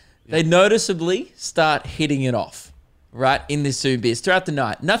night, they noticeably start hitting it off, right, in this Zoom Beers throughout the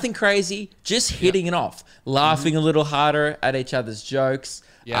night. Nothing crazy, just hitting it off, laughing a little harder at each other's jokes.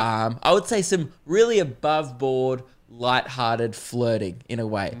 Yeah. I would say some really above board, light-hearted flirting in a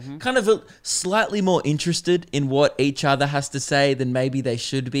way. Kind of slightly more interested in what each other has to say than maybe they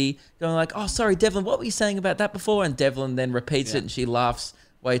should be. Going like, oh, sorry, Devlin, what were you saying about that before? And Devlin then repeats it and she laughs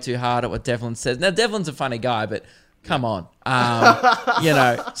way too hard at what Devlin says. Now, Devlin's a funny guy, but come on. You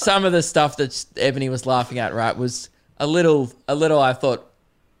know, some of the stuff that Ebony was laughing at, right, was a little, I thought,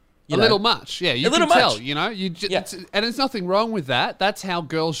 A little much, yeah. You little can tell, much. you know. Yeah. And there's nothing wrong with that. That's how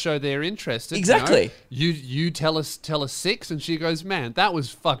girls show they're interested. Exactly. You tell us 6, and she goes, man, that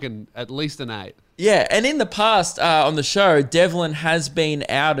was fucking at least an 8. Yeah, and in the past on the show, Devlin has been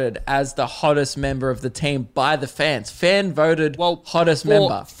outed as the hottest member of the team by the fans. Fan voted hottest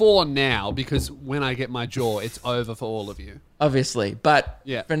member. For now, because when I get my jaw, it's over for all of you. Obviously. But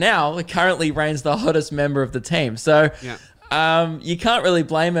Yeah. for now, it currently reigns the hottest member of the team. So you can't really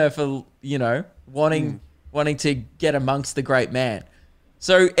blame her for, you know, wanting to get amongst the great man.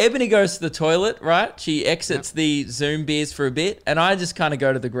 So Ebony goes to the toilet, right? She exits the Zoom Beers for a bit, and I just kind of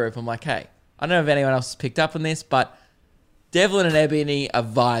go to the group. I'm like, hey, I don't know if anyone else has picked up on this, but Devlin and Ebony are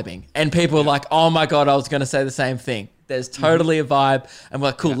vibing. And people are like, oh my God, I was going to say the same thing. There's totally a vibe. And we're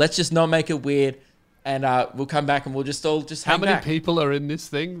like, cool, let's just not make it weird. And we'll come back and we'll just all just hang How many back. people are in this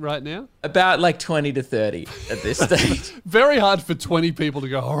thing right now? About like 20 to 30 at this stage. Very hard for 20 people to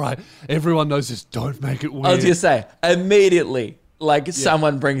go, all right, everyone knows this, don't make it weird. I was going to say, immediately, like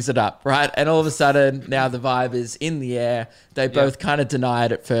someone brings it up, right? And all of a sudden, now the vibe is in the air. They both kind of deny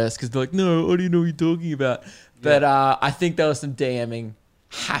it at first because they're like, no, I don't know what you're talking about. But I think there was some DMing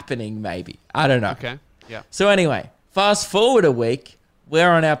happening maybe. I don't know. Okay, yeah. So anyway, fast forward a week, we're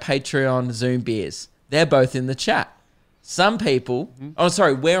on our Patreon Zoom Beers. They're both in the chat. Some people,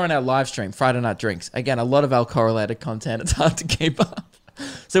 we're on our live stream, Friday Night Drinks. Again, a lot of alcohol-related content. It's hard to keep up.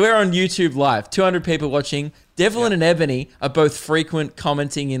 So we're on YouTube Live, 200 people watching. Devlin and Ebony are both frequent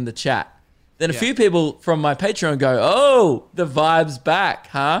commenting in the chat. Then a few people from my Patreon go, oh, the vibe's back,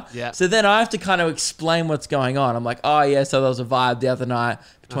 huh? Yeah. So then I have to kind of explain what's going on. I'm like, oh, yeah, so there was a vibe the other night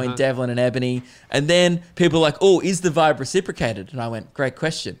between Devlin and Ebony. And then people are like, oh, is the vibe reciprocated? And I went, great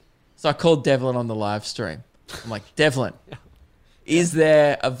question. So I called Devlin on the live stream. I'm like, Devlin, is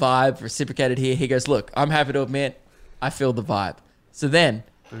there a vibe reciprocated here? He goes, look, I'm happy to admit I feel the vibe. So then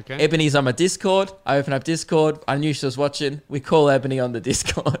Ebony's on my Discord. I open up Discord. I knew she was watching. We call Ebony on the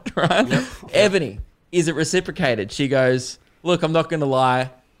Discord, right? Yep. Ebony, is it reciprocated? She goes, look, I'm not going to lie.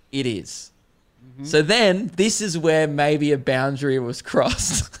 It is. So then this is where maybe a boundary was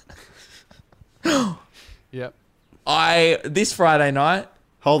crossed. Yep. This Friday night,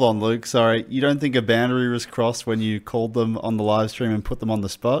 Hold on, Luke. Sorry. You don't think a boundary was crossed when you called them on the live stream and put them on the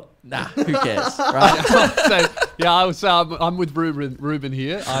spot? nah, who cares, right? So, I would say I'm with Ruben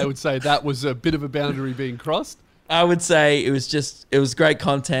here. I would say that was a bit of a boundary being crossed. I would say it was great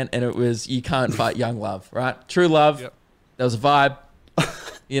content, and it was, you can't fight young love, right? True love. Yep. There was a vibe.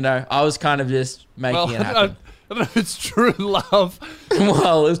 You know, I was kind of just making it happen. I don't know if it's true love.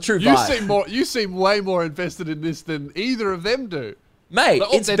 Well, it was true You vibe. seem way more invested in this than either of them do. Mate, Oh,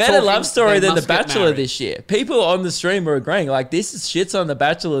 it's they're better talking, love story they than The must get Bachelor married. this year. People on the stream are agreeing. Like, this is shits on The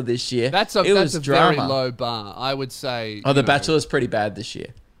Bachelor this year. That's it a was drama. very low bar. I would say. Oh, The you know, Bachelor's pretty bad this year.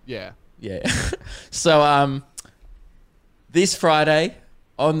 Yeah. Yeah. So, this Friday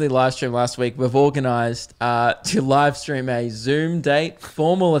on the live stream last week, we've organised to live stream a Zoom date,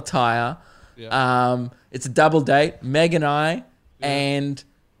 formal attire. Yeah. It's a double date. Meg and I and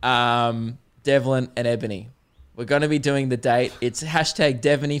Devlin and Ebony. We're going to be doing the date. It's hashtag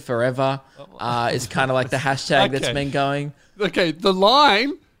Devony forever. It's kind of like the hashtag that's Okay. been going. Okay, the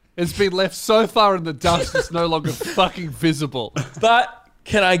line has been left so far in the dust it's no longer fucking visible. But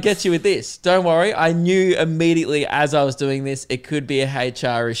can I get you with this? Don't worry. I knew immediately as I was doing this, it could be a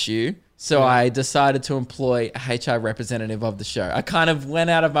HR issue. So I decided to employ a HR representative of the show. I kind of went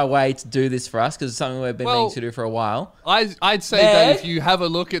out of my way to do this for us because it's something we've been Well, meaning to do for a while. I'd say Meg? that if you have a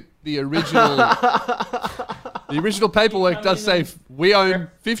look at the original, the original paperwork does say we own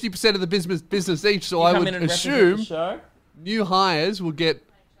 50% of the business each. So I Come would in and represent assume the show. new hires will get.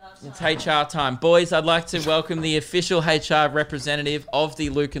 It's HR time. Boys, I'd like to welcome the official HR representative of the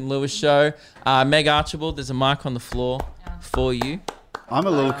Luke and Lewis show, Meg Archibald. There's a mic on the floor for you. I'm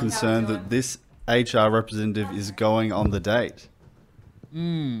a little concerned that this HR representative is going on the date.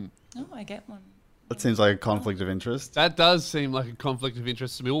 Oh, I get one. That seems like a conflict of interest. That does seem like a conflict of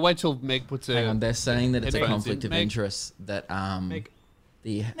interest to me. We'll wait till Meg puts Hang on, her. they're saying that it's a Meg. conflict of Meg. interest that Meg.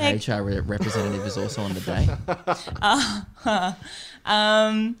 the Meg. HR representative is also on the date.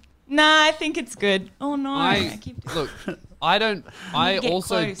 Nah, I think it's good. Oh no, I keep. Look, I don't. I Get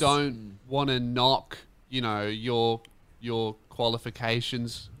also close. don't want to knock. You know your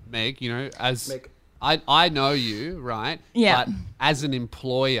qualifications, Meg. You know, as Meg. I know you, right? Yeah. But as an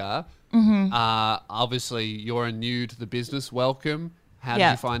employer, obviously you're new to the business. Welcome. How did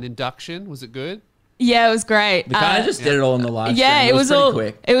Yeah. you find induction? Was it good? Yeah, it was great. We kind of just did it all in the live Yeah, stream. it was pretty all.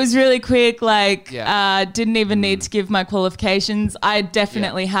 quick. It was really quick. Like, Yeah. didn't even need to give my qualifications. I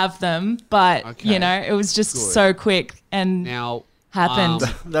definitely have them, but Okay. you know, it was just Good. so quick and Now happened.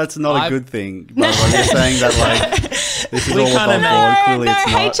 That's not a I've- good thing. But when you're saying that, like, this is all kinda above made- board, no, clearly no,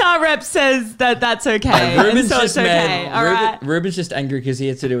 it's not. HR rep says that that's okay, and Ruben's so just it's okay. mad. All right. Ruben's just angry because he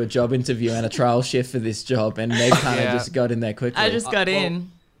had to do a job interview and a trial shift for this job, and Meg kind of Yeah. just got in there quickly. I just got in.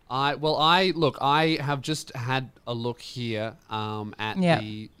 I have just had a look here at Yeah.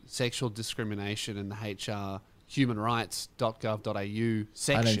 the sexual discrimination and the HR humanrights.gov.au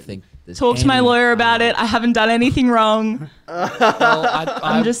section. I don't think there's Talk to my any- lawyer about it. I haven't done anything wrong. Well,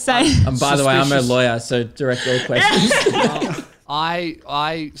 I'm just saying. By the way, I'm a suspicious. lawyer, so direct all questions.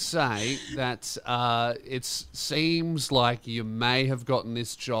 I say that it seems like you may have gotten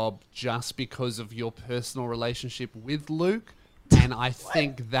this job just because of your personal relationship with Luke, and I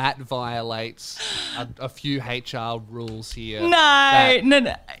think that violates a few HR rules here. No, that- no,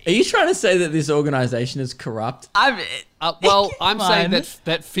 no. Are you trying to say that this organization is corrupt? Well, I'm Come saying on.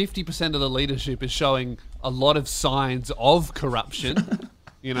 that 50% of the leadership is showing a lot of signs of corruption.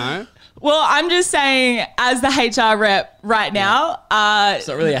 You know. Well, I'm just saying, as the HR rep right now, It's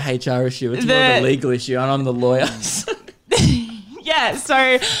not really a HR issue. It's more of a The- legal issue, and I'm the lawyer. yeah. So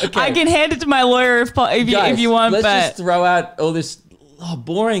I can hand it to my lawyer if you want, let's but just throw out all this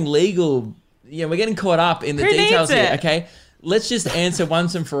boring legal. Yeah, we're getting caught up in the Who details needs here. it? Okay, let's just answer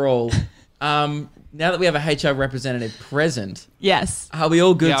once and for all. Now that we have a HR representative present, yes. are we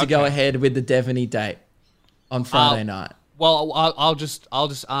all good Yeah, to go okay. ahead with the Devony date on Friday night? Well, I'll just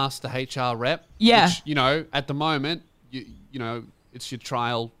ask the HR rep. Yeah. Which, you know, at the moment, you know, it's your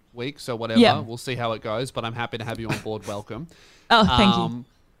trial week, so whatever. Yeah. We'll see how it goes. But I'm happy to have you on board. Welcome. Oh, thank you.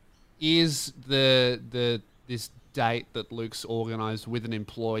 Is this date that Luke's organised with an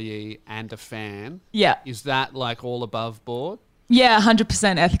employee and a fan? Yeah. Is that like all above board? Yeah,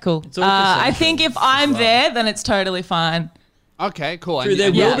 100% ethical. all I think consensual if I'm well. there, then it's totally fine. Okay, cool. True, there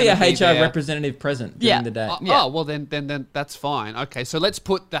and will you're be a gonna HR there. representative present during Yeah. the day. Yeah. Oh, well, then that's fine. Okay, so let's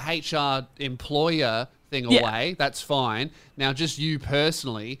put the HR employer thing Yeah. away. That's fine. Now, just you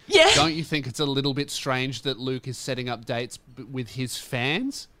personally, Yeah. don't you think it's a little bit strange that Luke is setting up dates with his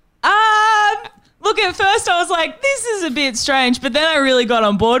fans? Look, at first I was like, this is a bit strange, but then I really got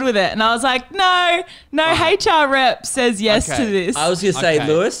on board with it. And I was like, no, HR rep says yes Okay. to this. I was going to say, Okay,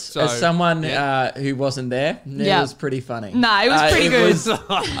 Lewis, so, as someone yeah. who wasn't there, it Yeah. was pretty funny. Nah, it was pretty good.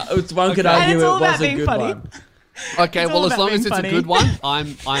 One could Okay. argue And it's all it was about a being good funny. one. Okay, It's well, all as about long as being it's funny. a good one,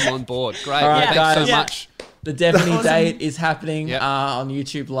 I'm on board. Great. All right, Thanks guys. so Yeah. much. The Devony Awesome. date is happening Yep. on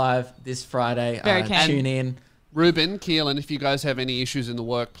YouTube Live this Friday. Very keen. Tune in. Ruben, Keelan, if you guys have any issues in the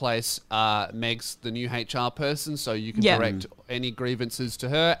workplace, Meg's the new HR person, so you can direct any grievances to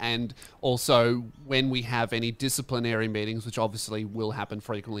her. And also, when we have any disciplinary meetings, which obviously will happen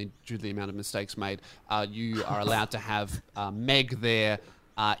frequently due to the amount of mistakes made, you are allowed to have Meg there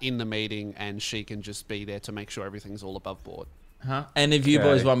in the meeting, and she can just be there to make sure everything's all above board. Huh? And if you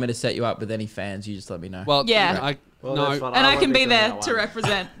boys want me to set you up with any fans, you just let me know. Well, Yeah. Well, no. that's what And I won't can be doing there that to one.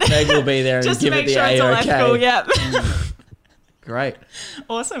 represent. Meg will be there and Just to give it make the sure it's all ethical. A-OK. Yep. Great.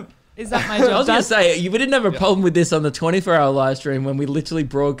 Awesome. Is that my I job? was going to That's- say, we didn't have a problem with this on the 24-hour live stream when we literally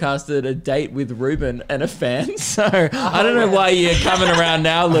broadcasted a date with Ruben and a fan. So I don't know why you're coming around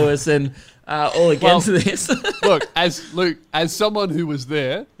now, Lewis, and all against this. Look, as someone who was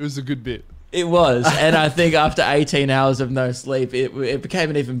there, it was a good bit. It was. And I think after 18 hours of no sleep, it became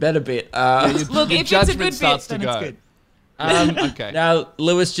an even better bit. Look, Your if it's a judgment good starts bit, to then it's go. good. Okay. Now,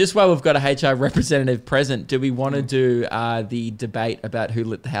 Lewis, just while we've got a HR representative present, do we want to do the debate about who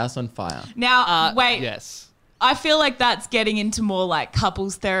lit the house on fire? Now, wait. Yes. I feel like that's getting into more like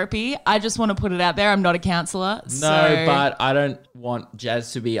couples therapy. I just want to put it out there. I'm not a counsellor. No, but I don't want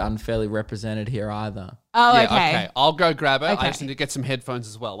Jazz to be unfairly represented here either. Oh, Yeah, okay. I'll go grab it. Okay. I just need to get some headphones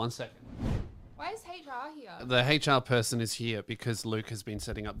as well. 1 second. Why is HR here? The HR person is here because Luke has been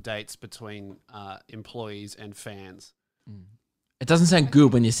setting up dates between employees and fans. It doesn't sound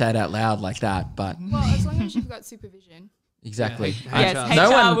good when you say it out loud like that, but Well, as long as you've got supervision. exactly. Yeah, Yes,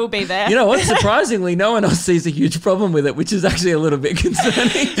 HR. HR will be there. You know what? Surprisingly, no one else sees a huge problem with it, which is actually a little bit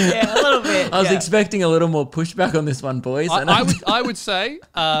concerning. Yeah, a little bit. I was yeah. expecting a little more pushback on this one, boys. and I would say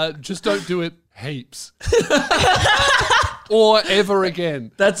just don't do it heaps. Or ever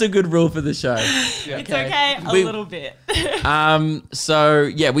again. that's a good rule for the show. It's okay, a We- little bit. So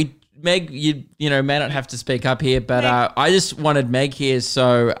yeah, Meg, you know, may not have to speak up here, but I just wanted Meg here,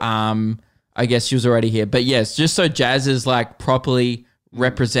 so I guess she was already here. But yes, just so Jazz is like properly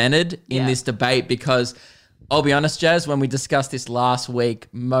represented in Yeah. this debate, because I'll be honest, Jazz, when we discussed this last week,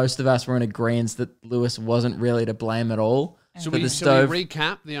 most of us were in agreement that Lewis wasn't really to blame at all. Should for we the stove.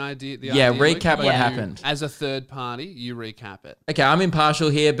 recap the idea? Yeah, Luke? recap But what you- happened. As a third party, you recap it. Okay, I'm impartial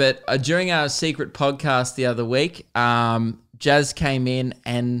here, but during our secret podcast the other week, Jazz came in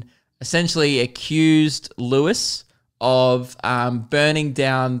and essentially accused Lewis of burning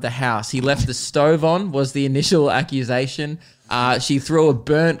down the house. He left the stove on, was the initial accusation. She threw a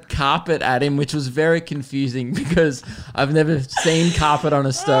burnt carpet at him, which was very confusing because I've never seen carpet on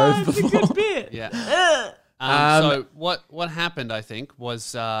a stove It's a before. good bit. Yeah. So what happened, I think,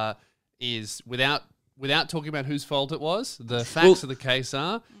 was is without talking about whose fault it was, the facts of the case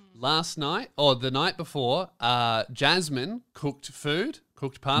are last night or the night before, Jasmine cooked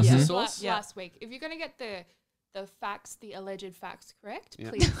pasta Yeah. sauce. Last week. If you're going to get the facts, the alleged facts correct,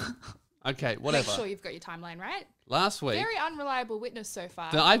 please Okay, make whatever. sure you've got your timeline right. Last week, Very unreliable witness so far.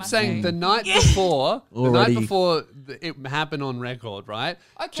 I'm must saying say. the night before, Already. it happened on record, right?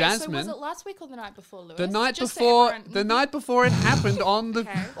 Okay, Jasmine, so was it last week or the night before, Lewis? the night Just so before, everyone- the night before it happened on the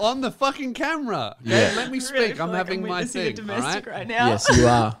Okay. on the fucking camera. Okay, Yeah. let me Really speak. feel I'm like having my witnessing a thing. All domestic right, right now. Yes, you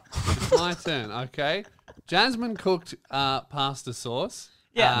are. my turn. Okay, Jasmine cooked pasta sauce.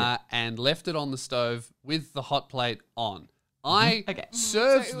 Yeah. And left it on the stove with the hot plate on. I Okay.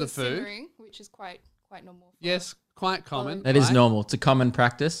 served so it the was food. simmering, which is quite normal. for- Yes, quite common. That is right? normal. It's a common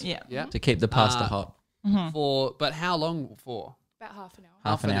practice Yeah. Yeah. to keep the pasta hot. But how long for? About half an hour.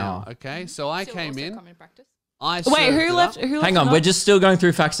 Half an hour. Okay, so I Still came also in. common practice. I Wait, served who it left? up. Who left Hang it on, we're just still going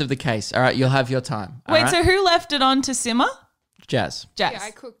through facts of the case. All right, you'll have your time. All Wait, right? so who left it on to simmer? Jazz. Jazz. Yeah,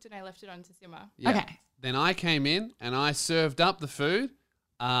 I cooked and I left it on to simmer. Yeah. Okay. Then I came in and I served up the food,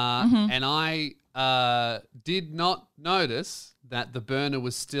 and I did not notice that the burner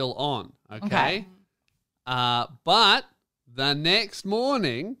was still on. Okay. But the next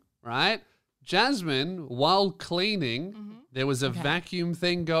morning, right, Jasmine, while cleaning, there was a vacuum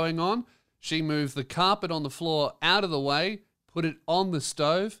thing going on. She moved the carpet on the floor out of the way, put it on the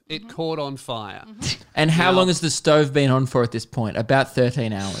stove. It caught on fire. And how Now- long has the stove been on for at this point? About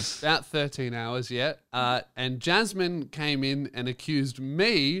 13 hours. About 13 hours yet. And Jasmine came in and accused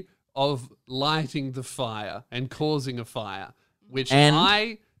me of lighting the fire and causing a fire, which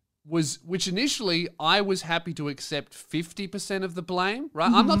And? which initially I was happy to accept 50% of the blame,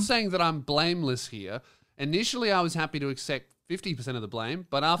 right? I'm not saying that I'm blameless here. Initially, I was happy to accept 50% of the blame,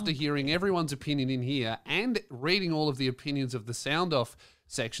 but after hearing everyone's opinion in here and reading all of the opinions of the sound off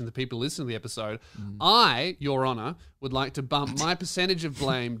section, the people listening to the episode, I, Your Honor, would like to bump my percentage of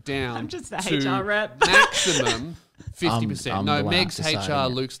blame down I'm just the to HR rep. maximum 50%. I'm No, the one Meg's deciding HR,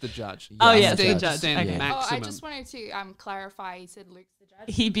 it. Luke's the judge. Oh, yes, the 15% judge. Okay. maximum. Oh, I just wanted to clarify. You said Luke's the judge.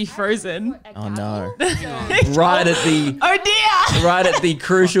 he'd be frozen. Oh, no. So, Right at the Oh dear! right at the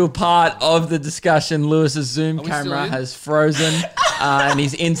crucial part of the discussion, Lewis's Zoom we still camera in? has frozen, and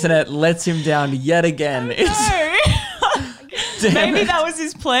his internet lets him down yet again. Damn Maybe it. that was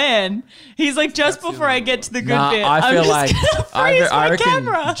his plan. He's like, just before I get to the good Nah, bit, I I'm feel just like gonna freeze I my reckon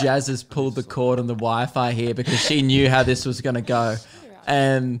camera. Jazz has pulled the cord on the Wi-Fi here because she knew how this was going to go.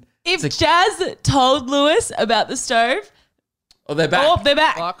 And If Jazz told Lewis about the stove, they're back. oh, they're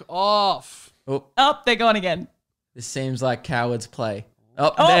back. Fuck off. Oh, Oh, they're gone again. this seems like cowards play.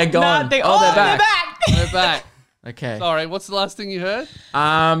 Oh, Oh, they're no, gone. they're back. back. We're back. Okay. Sorry, what's the last thing you heard?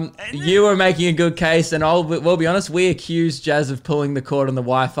 You were making a good case, and we'll be honest. We accused Jazz of pulling the cord on the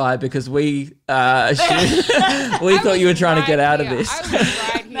Wi-Fi because we assumed, we thought you were trying to get out of this. I was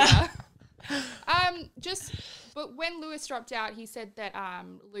right here. But when Lewis dropped out, he said that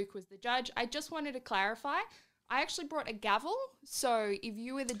Luke was the judge. I just wanted to clarify. I actually brought a gavel. So if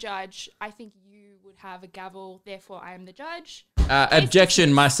you were the judge, I think you would have a gavel. Therefore, I am the judge.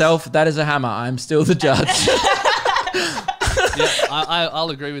 Objection, myself. That is a hammer. I'm still the judge. Yeah, I'll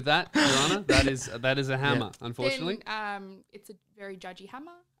agree with that, Your Honor. That is a hammer, unfortunately. Then, it's a very judgy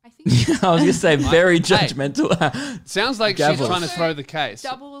hammer, I think. I was gonna say very judgmental. Sounds like Gavel. she's trying to throw the case.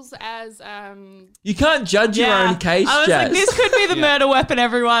 Doubles as You can't judge your own case, I was Jazz. like, this could be the murder weapon,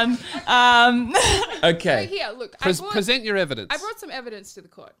 everyone. Okay. here. Look, Present your evidence. I brought some evidence to the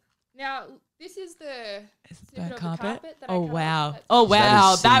court. Now, this is the snippet of the carpet. carpet that I Oh cut wow! off. Oh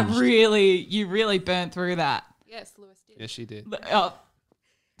wow! is That singed. you really burnt through that. Yes, Lewis did. Yes, she did. Oh,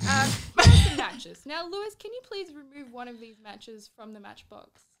 Here's the matches. Now, Lewis, can you please remove one of these matches from the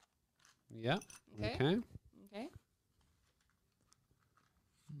matchbox? Yeah. Okay. Okay. Okay.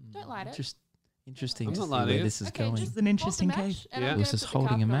 Don't light it. Just interesting I'm to not see lying where to you. this is Okay, going. just an hold the interesting match, case. and Yeah. I'm Lewis gonna is put the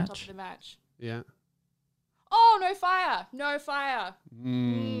holding a carpet on top match. of the match. Yeah. Oh, no fire! No fire.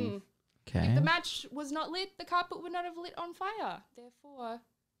 Mm. Okay. If the match was not lit, the carpet would not have lit on fire. Therefore,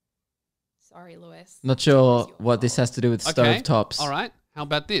 sorry, Lewis. Not sure what this has to do with Okay. stove tops. All right. How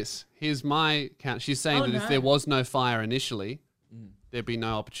about this? Here's my count. She's saying that if there was no fire initially, there'd be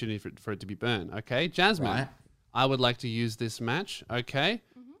no opportunity for it to be burned. Okay, Jasmine, Right. I would like to use this match. Okay.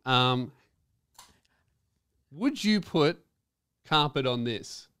 Would you put carpet on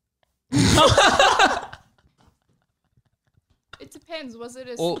this? It depends. Was it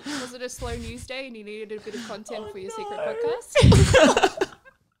Or- a slow news day and you needed a bit of content for your secret podcast?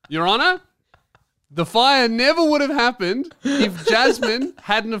 Your Honor, the fire never would have happened if Jasmine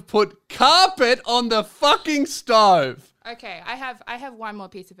hadn't have put carpet on the fucking stove. Okay, I have one more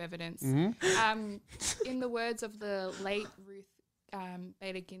piece of evidence. Mm-hmm. In the words of the late Ruth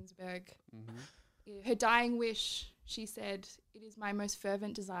Bader Ginsburg, her dying wish, she said, "It is my most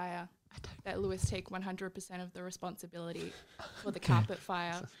fervent desire that Lewis take 100% of the responsibility for the carpet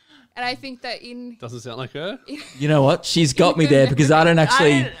fire." And I think that Doesn't sound like her. You know what? She's got me there because I don't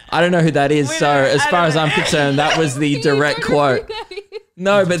know who that is. We So don't- as I far don't as know. I'm concerned, that was the You direct don't know who quote. that is.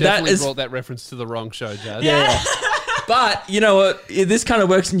 No, but that Definitely is. brought that reference to the wrong show, Jazz. Yeah. But you know what? This kind of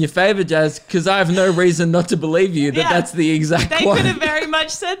works in your favor, Jazz, because I have no reason not to believe you that Yeah. that's the exact they quote. could have very much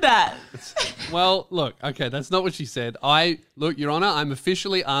said that. Well, look, okay, that's not what she said. Look, Your Honor, I'm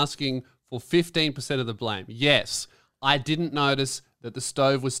officially asking for 15% of the blame. Yes, I didn't notice that the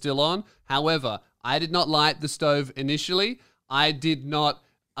stove was still on. However, I did not light the stove initially. I did not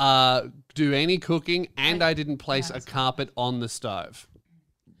do any cooking, and I didn't place a carpet on the stove.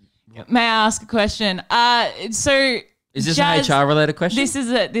 May I ask a question? So Is this Jazz, a HR related question? This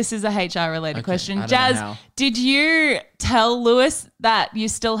is a HR related Okay, question. I don't know Jazz, how. did you tell Lewis that you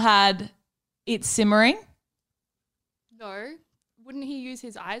still had it simmering? No, wouldn't he use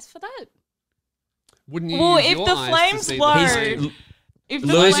his eyes for that? Wouldn't you Well, use if your the eyes to flames see low- the He's- flame? If the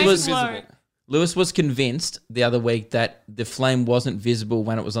Lewis flames was low- visible. Lewis was convinced the other week that the flame wasn't visible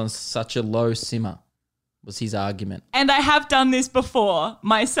when it was on such a low simmer. Was his argument. and I have done this before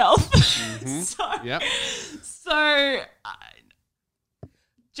myself. Yep. So,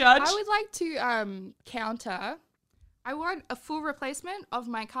 Judge, I would like to counter. I want a full replacement of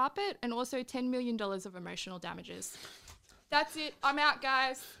my carpet and also $10 million of emotional damages. That's it. I'm out,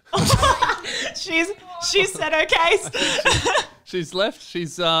 guys. she said her case. She's left.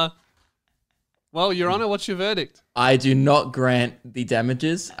 She's, well, Your Honor, what's your verdict? I do not grant the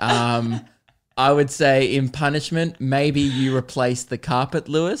damages. I would say in punishment, maybe you replace the carpet,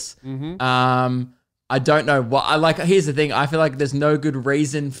 Lewis. I don't know what I like. Here's the thing. I feel like there's no good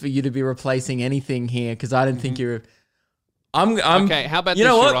reason for you to be replacing anything here because I didn't think you're. I'm Okay, how about you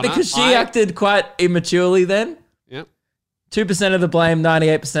know this, what? Your Honor? Because she I- acted quite immaturely then. Yep. 2% of the blame,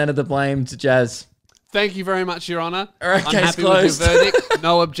 98% of the blame to Jazz. Thank you very much, Your Honour. All right, I'm case happy closed. with your verdict.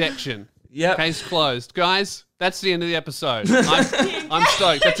 No objection. Yep. Case closed. Guys, that's the end of the episode. I'm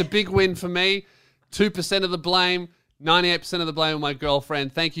stoked. That's a big win for me. 2% of the blame. 98% of the blame on my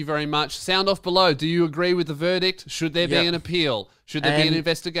girlfriend. Thank you very much. Sound off below. Do you agree with the verdict? Should there be an appeal? Should there be an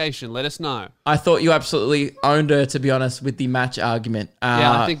investigation? Let us know. I thought you absolutely owned her, to be honest, with the match argument.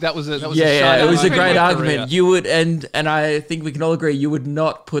 I think that was a it was a great argument. Career. You would, and I think we can all agree, you would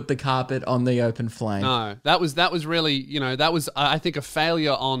not put the carpet on the open flame. No, that was really, that was I think a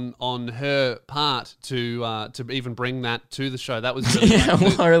failure on her part to even bring that to the show. That was really Yeah,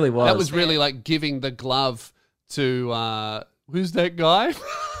 well, it really was. That was really like giving the glove to who's that guy?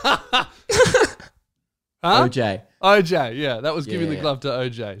 Huh? OJ. OJ, yeah, that was giving the glove to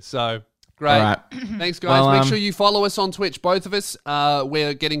OJ. So great. All right. Thanks, guys. Well, Make sure you follow us on Twitch, both of us.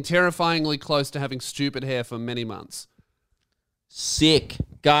 We're getting terrifyingly close to having stupid hair for many months. Sick.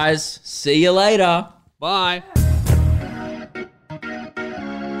 Guys, see you later. Bye.